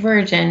who is a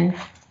virgin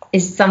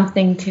is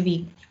something to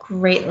be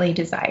greatly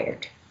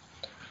desired.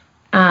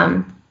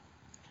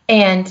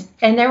 And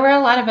there were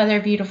a lot of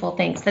other beautiful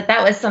things, but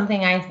that was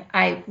something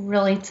I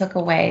really took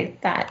away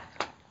that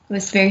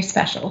was very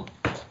special.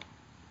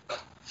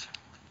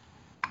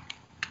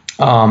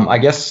 I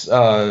guess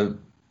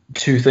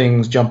two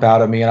things jump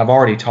out at me, and I've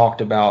already talked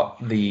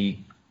about the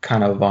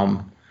kind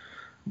of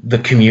the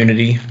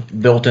community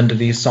built into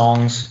these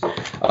songs,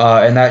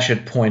 and that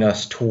should point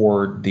us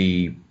toward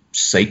the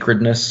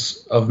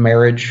sacredness of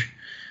marriage.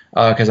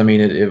 Because I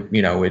mean,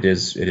 it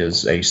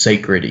is a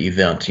sacred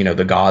event.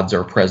 The gods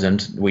are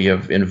present. We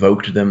have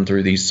invoked them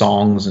through these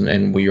songs,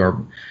 and we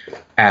are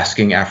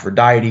asking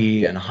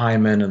Aphrodite and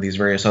Hymen and these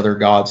various other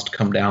gods to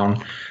come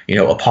down.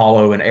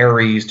 Apollo and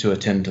Ares to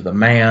attend to the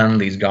man.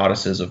 These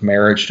goddesses of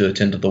marriage to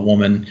attend to the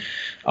woman.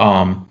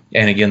 And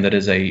again, that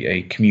is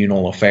a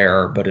communal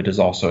affair, but it is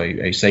also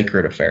a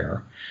sacred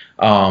affair.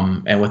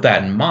 And with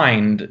that in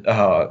mind,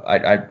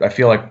 I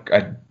feel like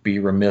I'd be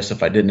remiss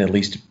if I didn't at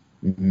least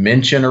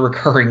mention a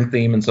recurring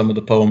theme in some of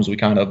the poems we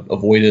kind of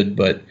avoided,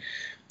 but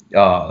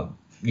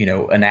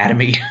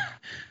anatomy,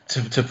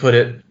 to put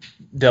it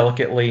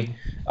delicately.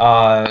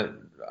 I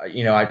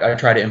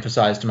try to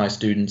emphasize to my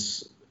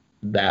students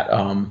that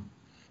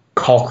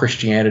call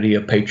Christianity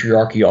a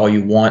patriarchy all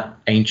you want.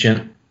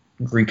 Ancient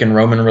Greek and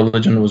Roman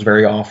religion was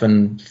very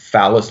often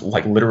phallus,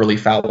 like literally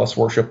phallus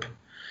worship.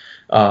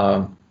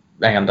 I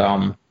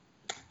mean,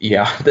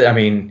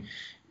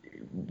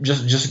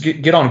 just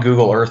get on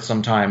Google Earth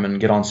sometime and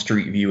get on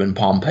Street View in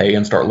Pompeii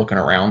and start looking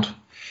around.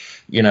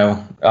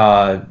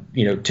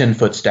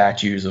 10-foot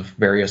statues of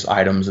various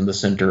items in the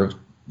center of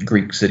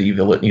Greek city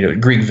village,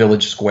 Greek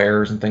village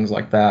squares and things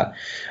like that.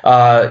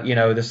 That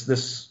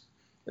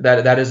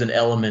is an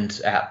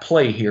element at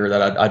play here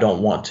that I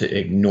don't want to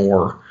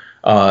ignore.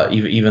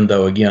 Even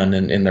though, again,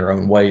 in their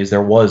own ways,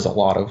 there was a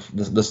lot of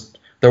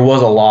there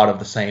was a lot of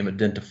the same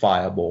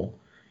identifiable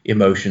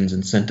emotions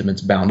and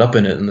sentiments bound up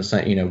in it, in the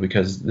same,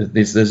 because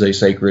this is a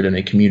sacred and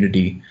a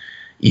community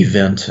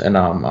event, and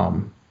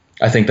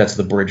I think that's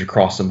the bridge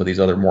across some of these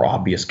other more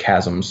obvious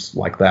chasms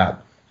like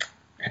that.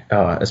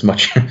 As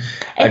much,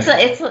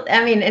 it's.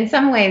 I mean, in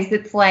some ways,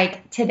 it's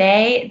like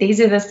today.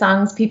 These are the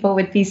songs people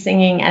would be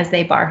singing as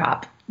they bar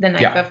hop the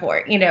night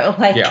before.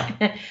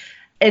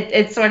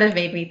 It sort of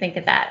made me think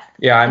of that.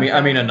 Yeah,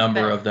 I mean, a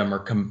number of them are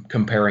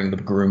comparing the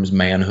groom's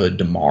manhood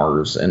to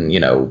Mars, and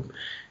you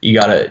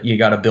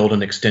gotta build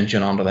an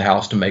extension onto the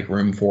house to make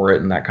room for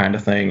it, and that kind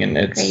of thing. And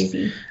it's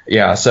crazy.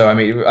 Yeah, so I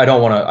mean, I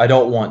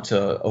don't want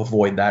to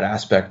avoid that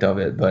aspect of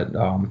it, but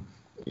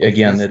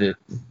again,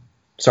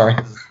 sorry.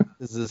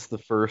 Is this the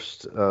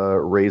first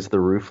 "Raise the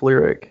Roof"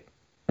 lyric?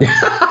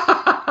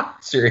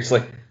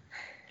 Seriously.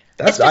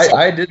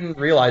 I didn't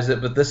realize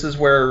it, but this is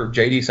where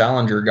J.D.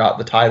 Salinger got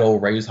the title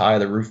 "Raise High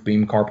the Roof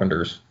Beam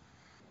Carpenters,"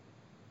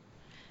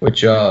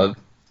 which there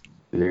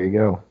you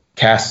go,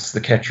 casts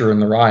The Catcher in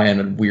the Rye in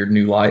a weird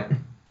new light.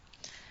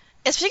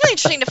 It's particularly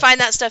interesting to find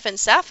that stuff in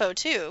Sappho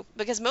too,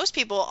 because most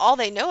people, all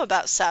they know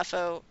about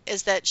Sappho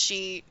is that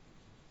she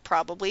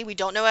we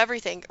don't know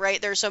everything,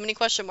 right? There are so many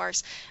question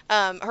marks.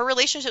 Her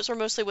relationships were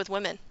mostly with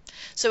women.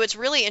 So it's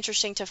really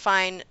interesting to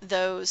find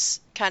those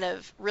kind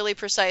of really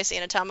precise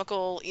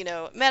anatomical,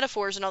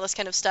 metaphors and all this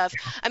kind of stuff.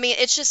 I mean,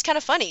 it's just kind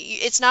of funny.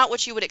 It's not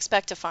what you would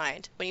expect to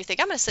find when you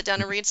think, I'm going to sit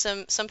down and read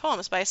some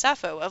poems by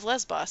Sappho of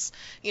Lesbos.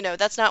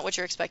 That's not what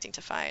you're expecting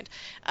to find.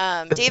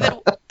 David,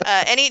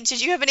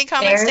 did you have any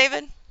comments,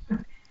 David?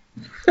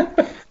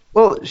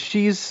 Well,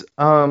 she's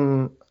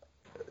one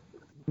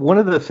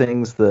of the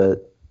things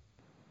that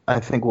I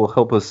think will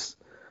help us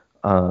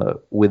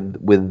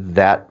with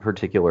that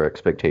particular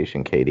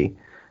expectation, Katie,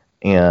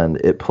 and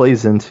it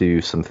plays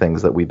into some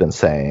things that we've been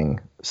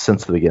saying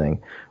since the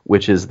beginning,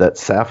 which is that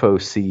Sappho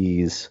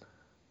sees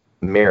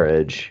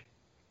marriage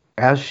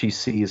as she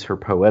sees her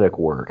poetic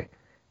work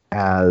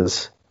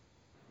as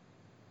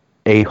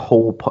a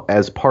whole,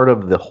 as part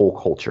of the whole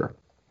culture.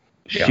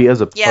 Yeah. She, as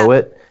a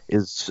poet,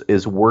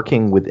 is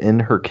working within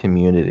her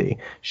community.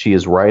 She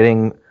is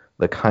writing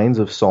the kinds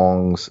of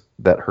songs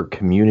that her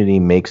community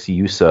makes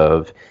use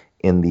of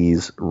in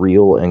these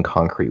real and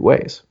concrete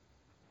ways.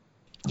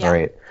 Yeah. All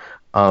right.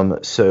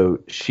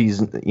 So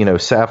she's,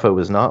 Sappho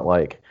is not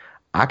like,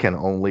 I can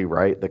only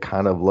write the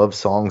kind of love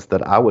songs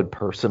that I would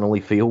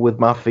personally feel with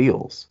my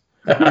feels.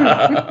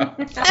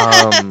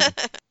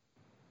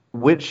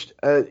 Which,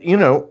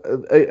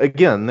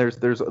 again,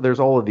 there's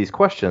all of these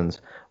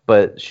questions.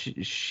 But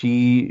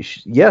she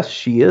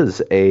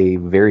is a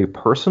very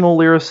personal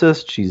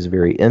lyricist. She's a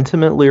very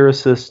intimate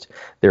lyricist.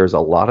 There's a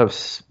lot of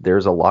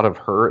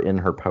her in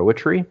her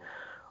poetry,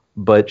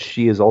 but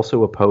she is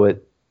also a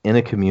poet in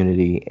a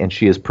community, and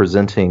she is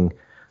presenting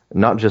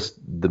not just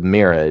the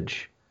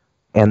marriage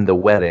and the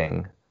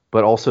wedding,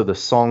 but also the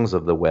songs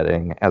of the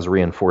wedding as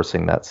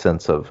reinforcing that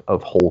sense of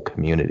whole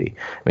community.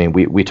 I mean,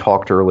 we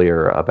talked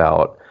earlier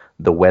about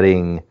the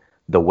wedding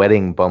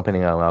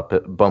bumping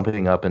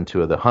up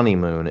into the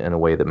honeymoon in a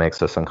way that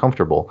makes us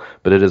uncomfortable,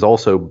 but it is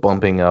also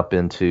bumping up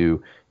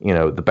into,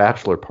 the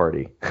bachelor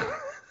party.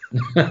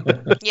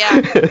 Yeah.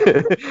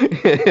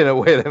 In a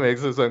way that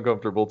makes us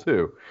uncomfortable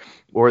too.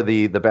 Or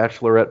the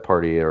bachelorette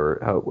party, or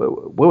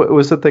what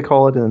was it they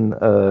call it in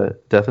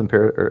Death in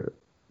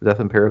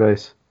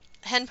Paradise?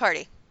 Hen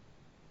party.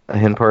 A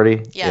hen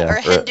party? Yeah, or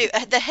a hen do.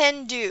 The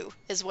hen do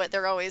is what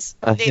they're always.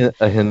 A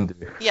hen do.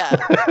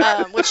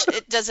 Yeah, which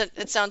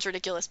it sounds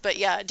ridiculous, but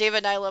yeah, David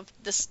and I love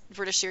this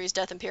British series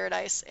Death in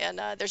Paradise, and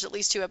there's at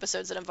least 2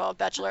 episodes that involve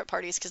bachelorette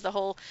parties because the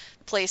whole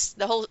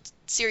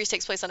series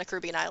takes place on a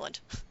Caribbean island,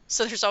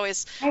 so there's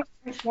always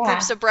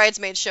groups of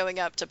bridesmaids showing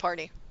up to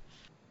party.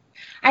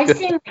 I've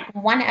seen like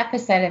one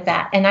episode of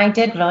that, and I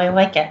did really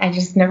like it. I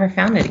just never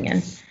found it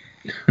again.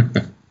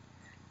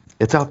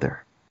 It's out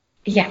there.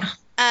 Yeah.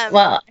 Um,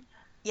 Well,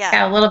 yeah,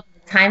 got a little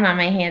bit of time on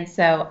my hands,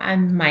 so I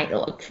might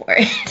look for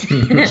it.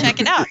 check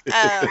it out.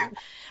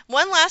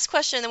 One last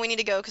question, then we need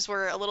to go because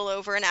we're a little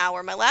over an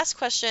hour. My last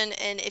question,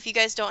 and if you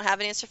guys don't have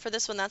an answer for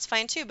this one, that's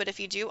fine too, but if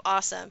you do,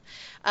 awesome.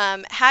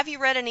 Have you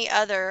read any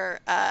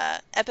other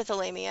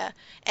epithalamia?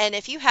 And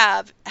if you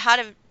have, how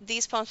do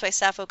these poems by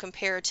Sappho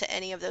compare to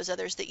any of those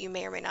others that you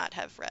may or may not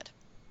have read?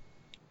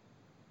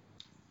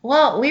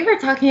 Well, we were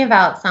talking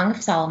about Song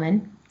of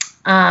Solomon.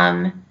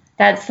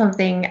 That's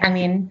something, I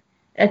mean,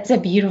 it's a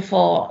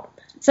beautiful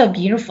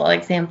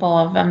example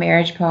of a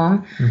marriage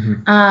poem.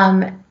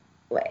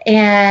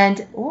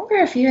 And what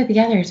were a few of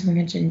the others we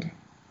mentioned?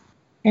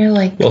 They're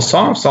like, Well,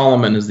 Song of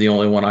Solomon is the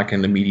only one I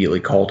can immediately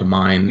call to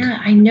mind. yeah,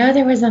 I know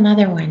there was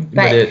another one,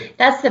 but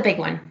that's the big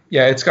one.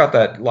 Yeah, it's got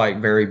that like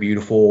very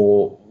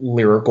beautiful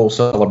lyrical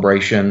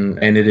celebration,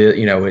 and it is,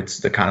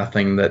 it's the kind of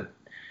thing that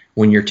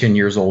when you're 10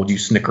 years old, you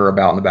snicker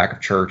about in the back of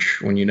church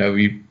when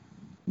you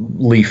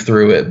leaf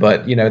through it.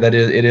 But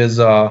it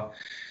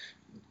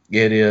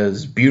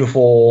is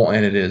beautiful,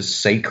 and it is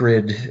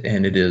sacred,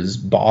 and it is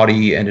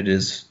body, and it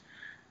is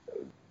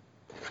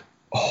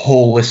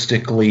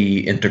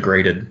holistically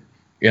integrated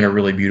in a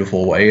really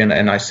beautiful way, and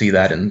I see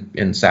that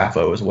in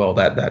Sappho as well,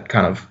 that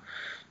kind of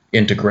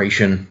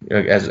integration,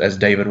 as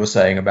David was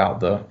saying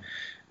about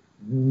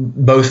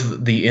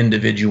both the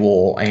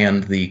individual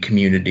and the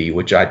community,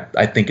 which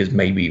I think is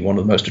maybe one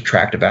of the most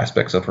attractive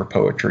aspects of her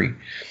poetry.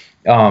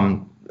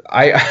 I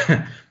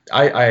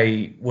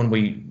when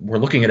we were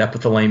looking at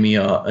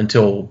epithalamia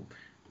until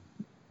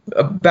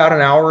about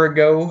an hour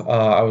ago,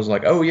 I was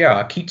like, oh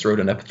yeah, Keats wrote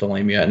an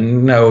epithalamia.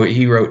 No,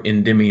 he wrote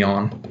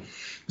Endymion.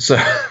 So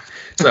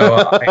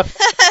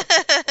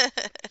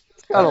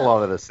It's got a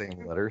lot of the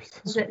same letters.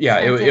 yeah,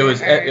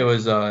 it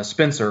was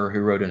Spencer who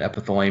wrote an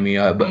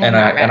epithalamia,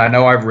 and I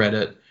know I've read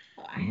it,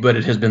 but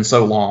it has been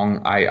so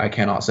long, I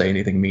cannot say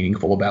anything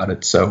meaningful about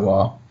it.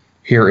 So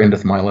here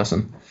endeth my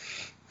lesson.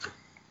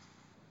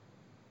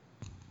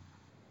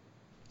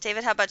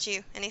 David, how about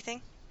you?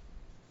 Anything?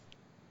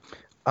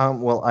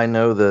 Well, I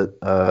know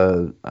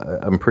that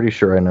I'm pretty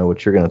sure I know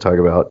what you're going to talk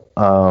about.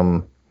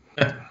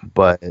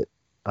 But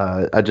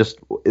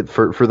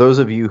for those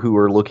of you who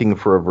are looking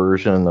for a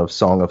version of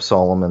Song of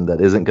Solomon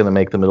that isn't going to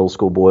make the middle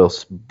school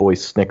boys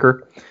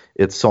snicker,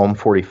 it's Psalm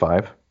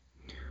 45,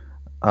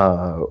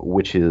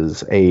 which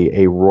is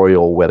a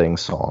royal wedding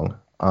song,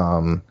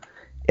 and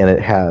it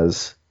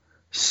has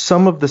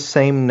some of the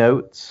same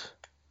notes,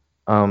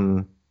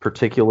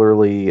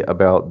 particularly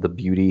about the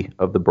beauty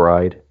of the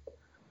bride.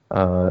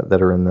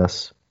 That are in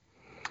this,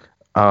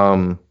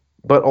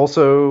 but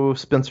also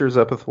Spencer's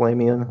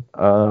Epithalamion,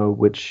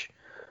 which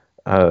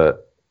it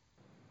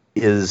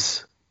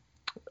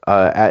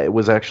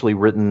was actually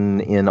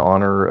written in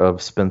honor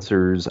of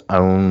Spencer's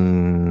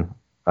own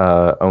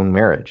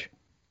marriage.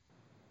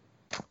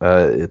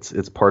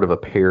 It's part of a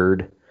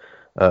poetic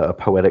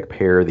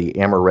pair, the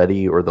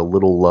Amoretti or the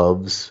Little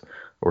Loves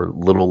or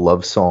Little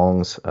Love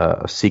Songs,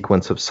 a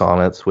sequence of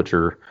sonnets which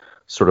are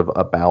sort of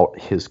about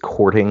his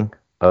courting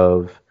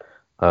of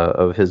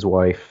his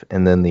wife,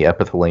 and then the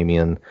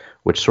Epithalamion,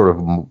 which sort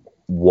of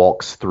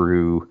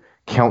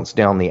counts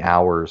down the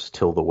hours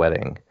till the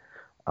wedding,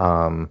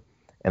 and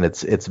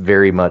it's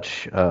very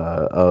much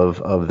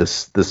of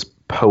this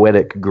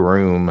poetic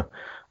groom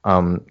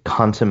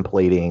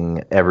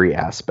contemplating every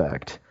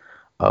aspect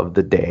of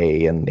the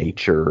day and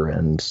nature,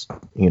 and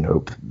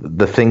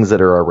the things that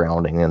are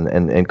around him,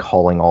 and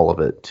calling all of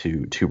it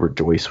to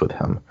rejoice with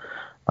him.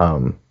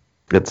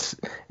 It's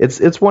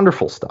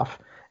wonderful stuff.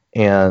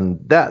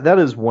 And that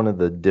is one of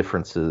the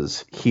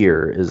differences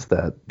here, is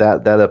that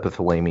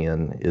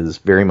Epithalamion is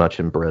very much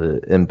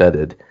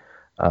embedded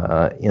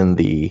in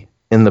the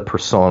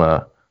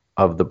persona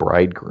of the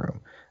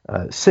bridegroom.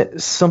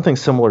 Something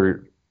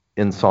similar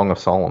in Song of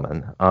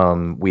Solomon.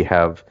 We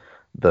have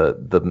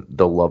the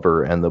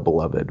lover and the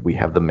beloved. We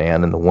have the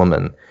man and the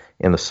woman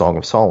in the Song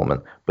of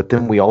Solomon. But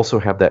then we also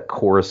have that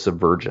chorus of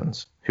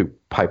virgins who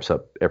pipes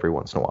up every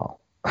once in a while.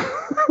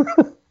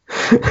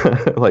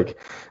 Like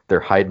they're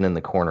hiding in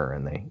the corner,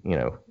 and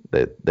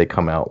they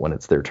come out when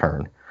it's their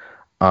turn.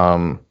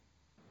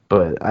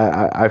 But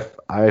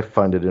I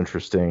find it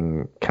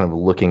interesting, kind of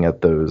looking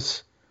at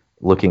those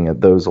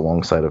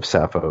alongside of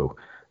Sappho,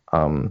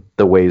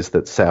 the ways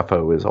that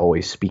Sappho is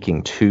always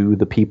speaking to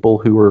the people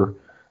who are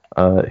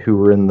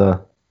in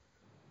the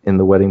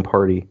wedding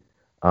party,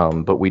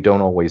 but we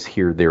don't always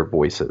hear their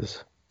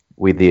voices,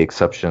 with the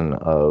exception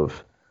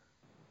of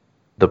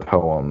the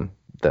poem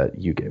that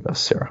you gave us,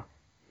 Sarah.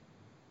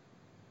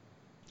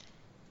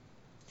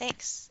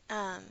 Thanks.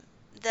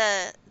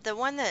 The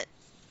one that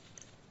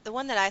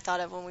I thought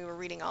of when we were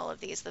reading all of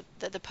these,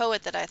 the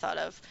poet that I thought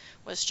of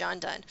was John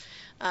Donne,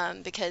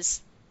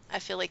 because I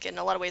feel like in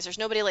a lot of ways there's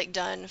nobody like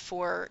Donne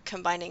for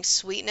combining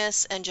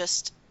sweetness and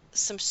just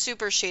some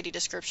super shady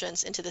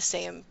descriptions into the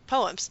same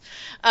poems.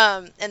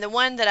 And the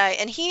one that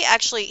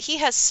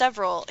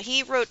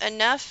he wrote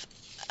enough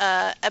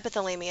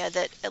epithalamia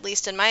that, at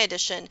least in my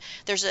edition,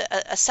 there's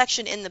a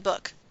section in the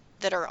book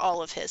that are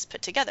all of his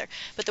put together.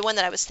 But the one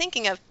that I was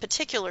thinking of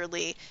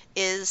particularly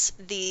is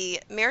the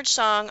marriage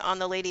song on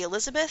the Lady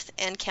Elizabeth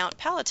and Count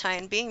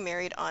Palatine being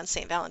married on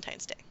St.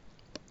 Valentine's Day.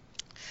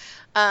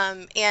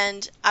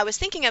 And I was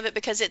thinking of it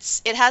because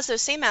it has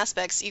those same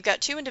aspects. You've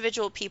got two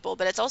individual people,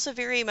 but it's also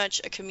very much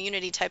a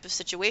community type of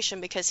situation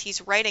because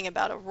he's writing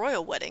about a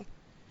royal wedding.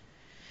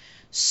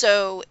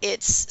 So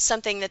it's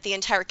something that the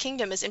entire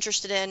kingdom is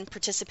interested in,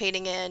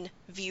 participating in,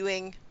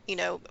 viewing,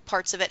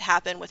 parts of it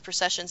happen with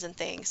processions and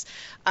things.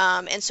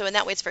 And so in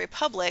that way, it's very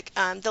public.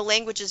 The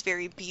language is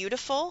very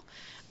beautiful.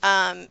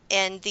 And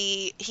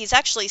he's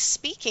actually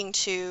speaking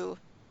to,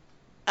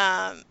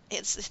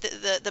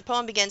 the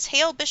poem begins,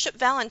 "Hail Bishop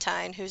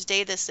Valentine, whose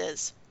day this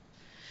is."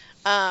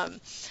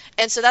 And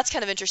so that's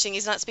kind of interesting.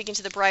 He's not speaking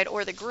to the bride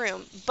or the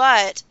groom,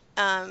 but,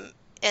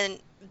 and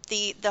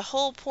the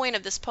whole point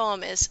of this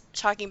poem is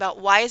talking about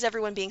why is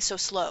everyone being so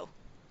slow?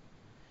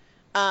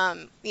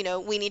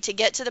 We need to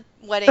get to the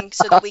wedding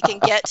so that we can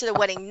get to the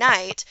wedding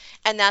night,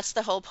 and that's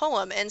the whole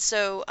poem. And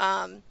so,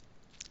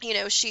 he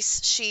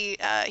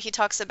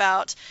talks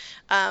about,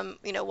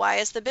 why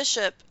is the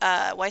bishop,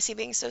 why is he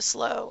being so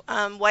slow?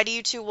 Why do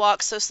you two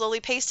walk so slowly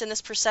paced in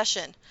this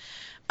procession?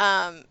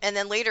 And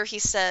then later he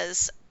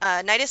says,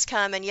 night has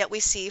come, and yet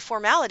we see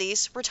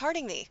formalities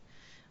retarding thee.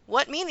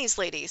 What mean these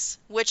ladies,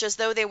 which, as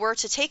though they were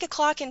to take a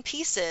clock in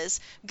pieces,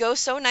 go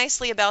so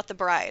nicely about the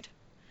bride?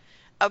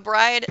 A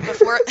bride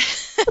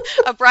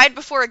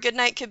before a good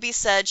night could be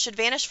said, should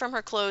vanish from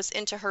her clothes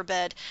into her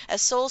bed,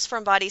 as souls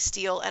from body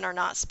steal and are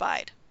not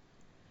spied.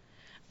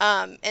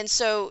 And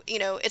so,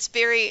 it's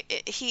very,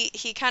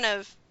 he kind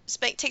of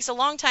takes a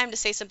long time to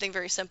say something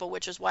very simple,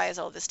 which is why is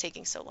all this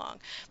taking so long?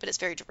 But it's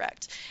very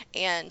direct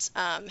and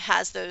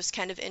has those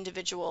kind of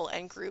individual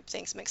and group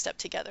things mixed up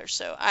together.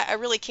 So I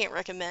really can't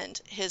recommend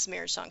his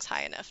marriage songs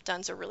high enough.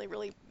 Duns are really,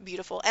 really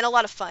beautiful and a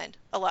lot of fun.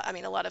 A lot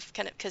of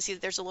kind of, because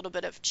there's a little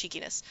bit of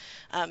cheekiness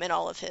in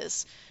all of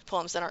his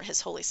poems that aren't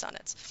his holy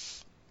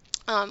sonnets.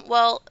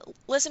 Well,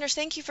 listeners,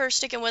 thank you for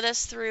sticking with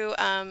us through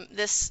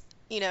this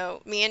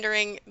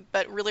meandering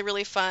but really,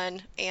 really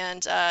fun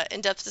and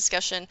in-depth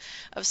discussion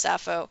of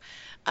Sappho.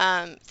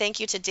 Thank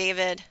you to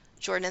David,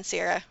 Jordan, and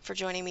Sarah for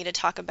joining me to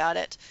talk about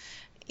it,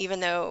 even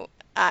though,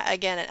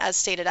 again, as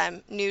stated,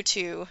 I'm new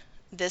to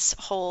this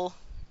whole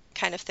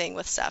kind of thing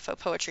with Sappho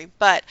poetry.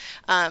 But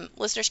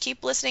listeners,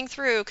 keep listening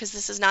through because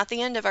this is not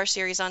the end of our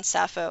series on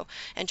Sappho,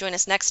 and join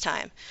us next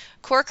time.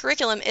 Core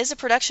Curriculum is a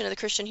production of the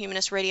Christian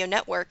Humanist Radio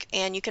Network,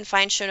 and you can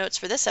find show notes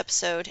for this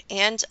episode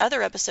and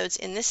other episodes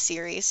in this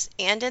series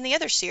and in the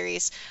other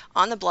series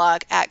on the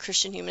blog at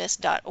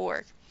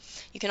christianhumanist.org.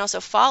 You can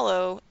also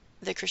follow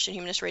the Christian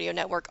Humanist Radio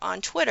Network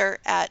on Twitter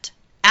at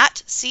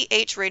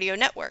CH Radio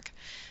Network.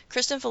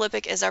 Kristen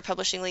Filippic is our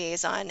publishing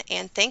liaison,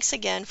 and thanks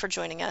again for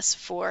joining us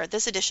for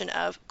this edition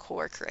of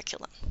Core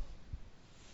Curriculum.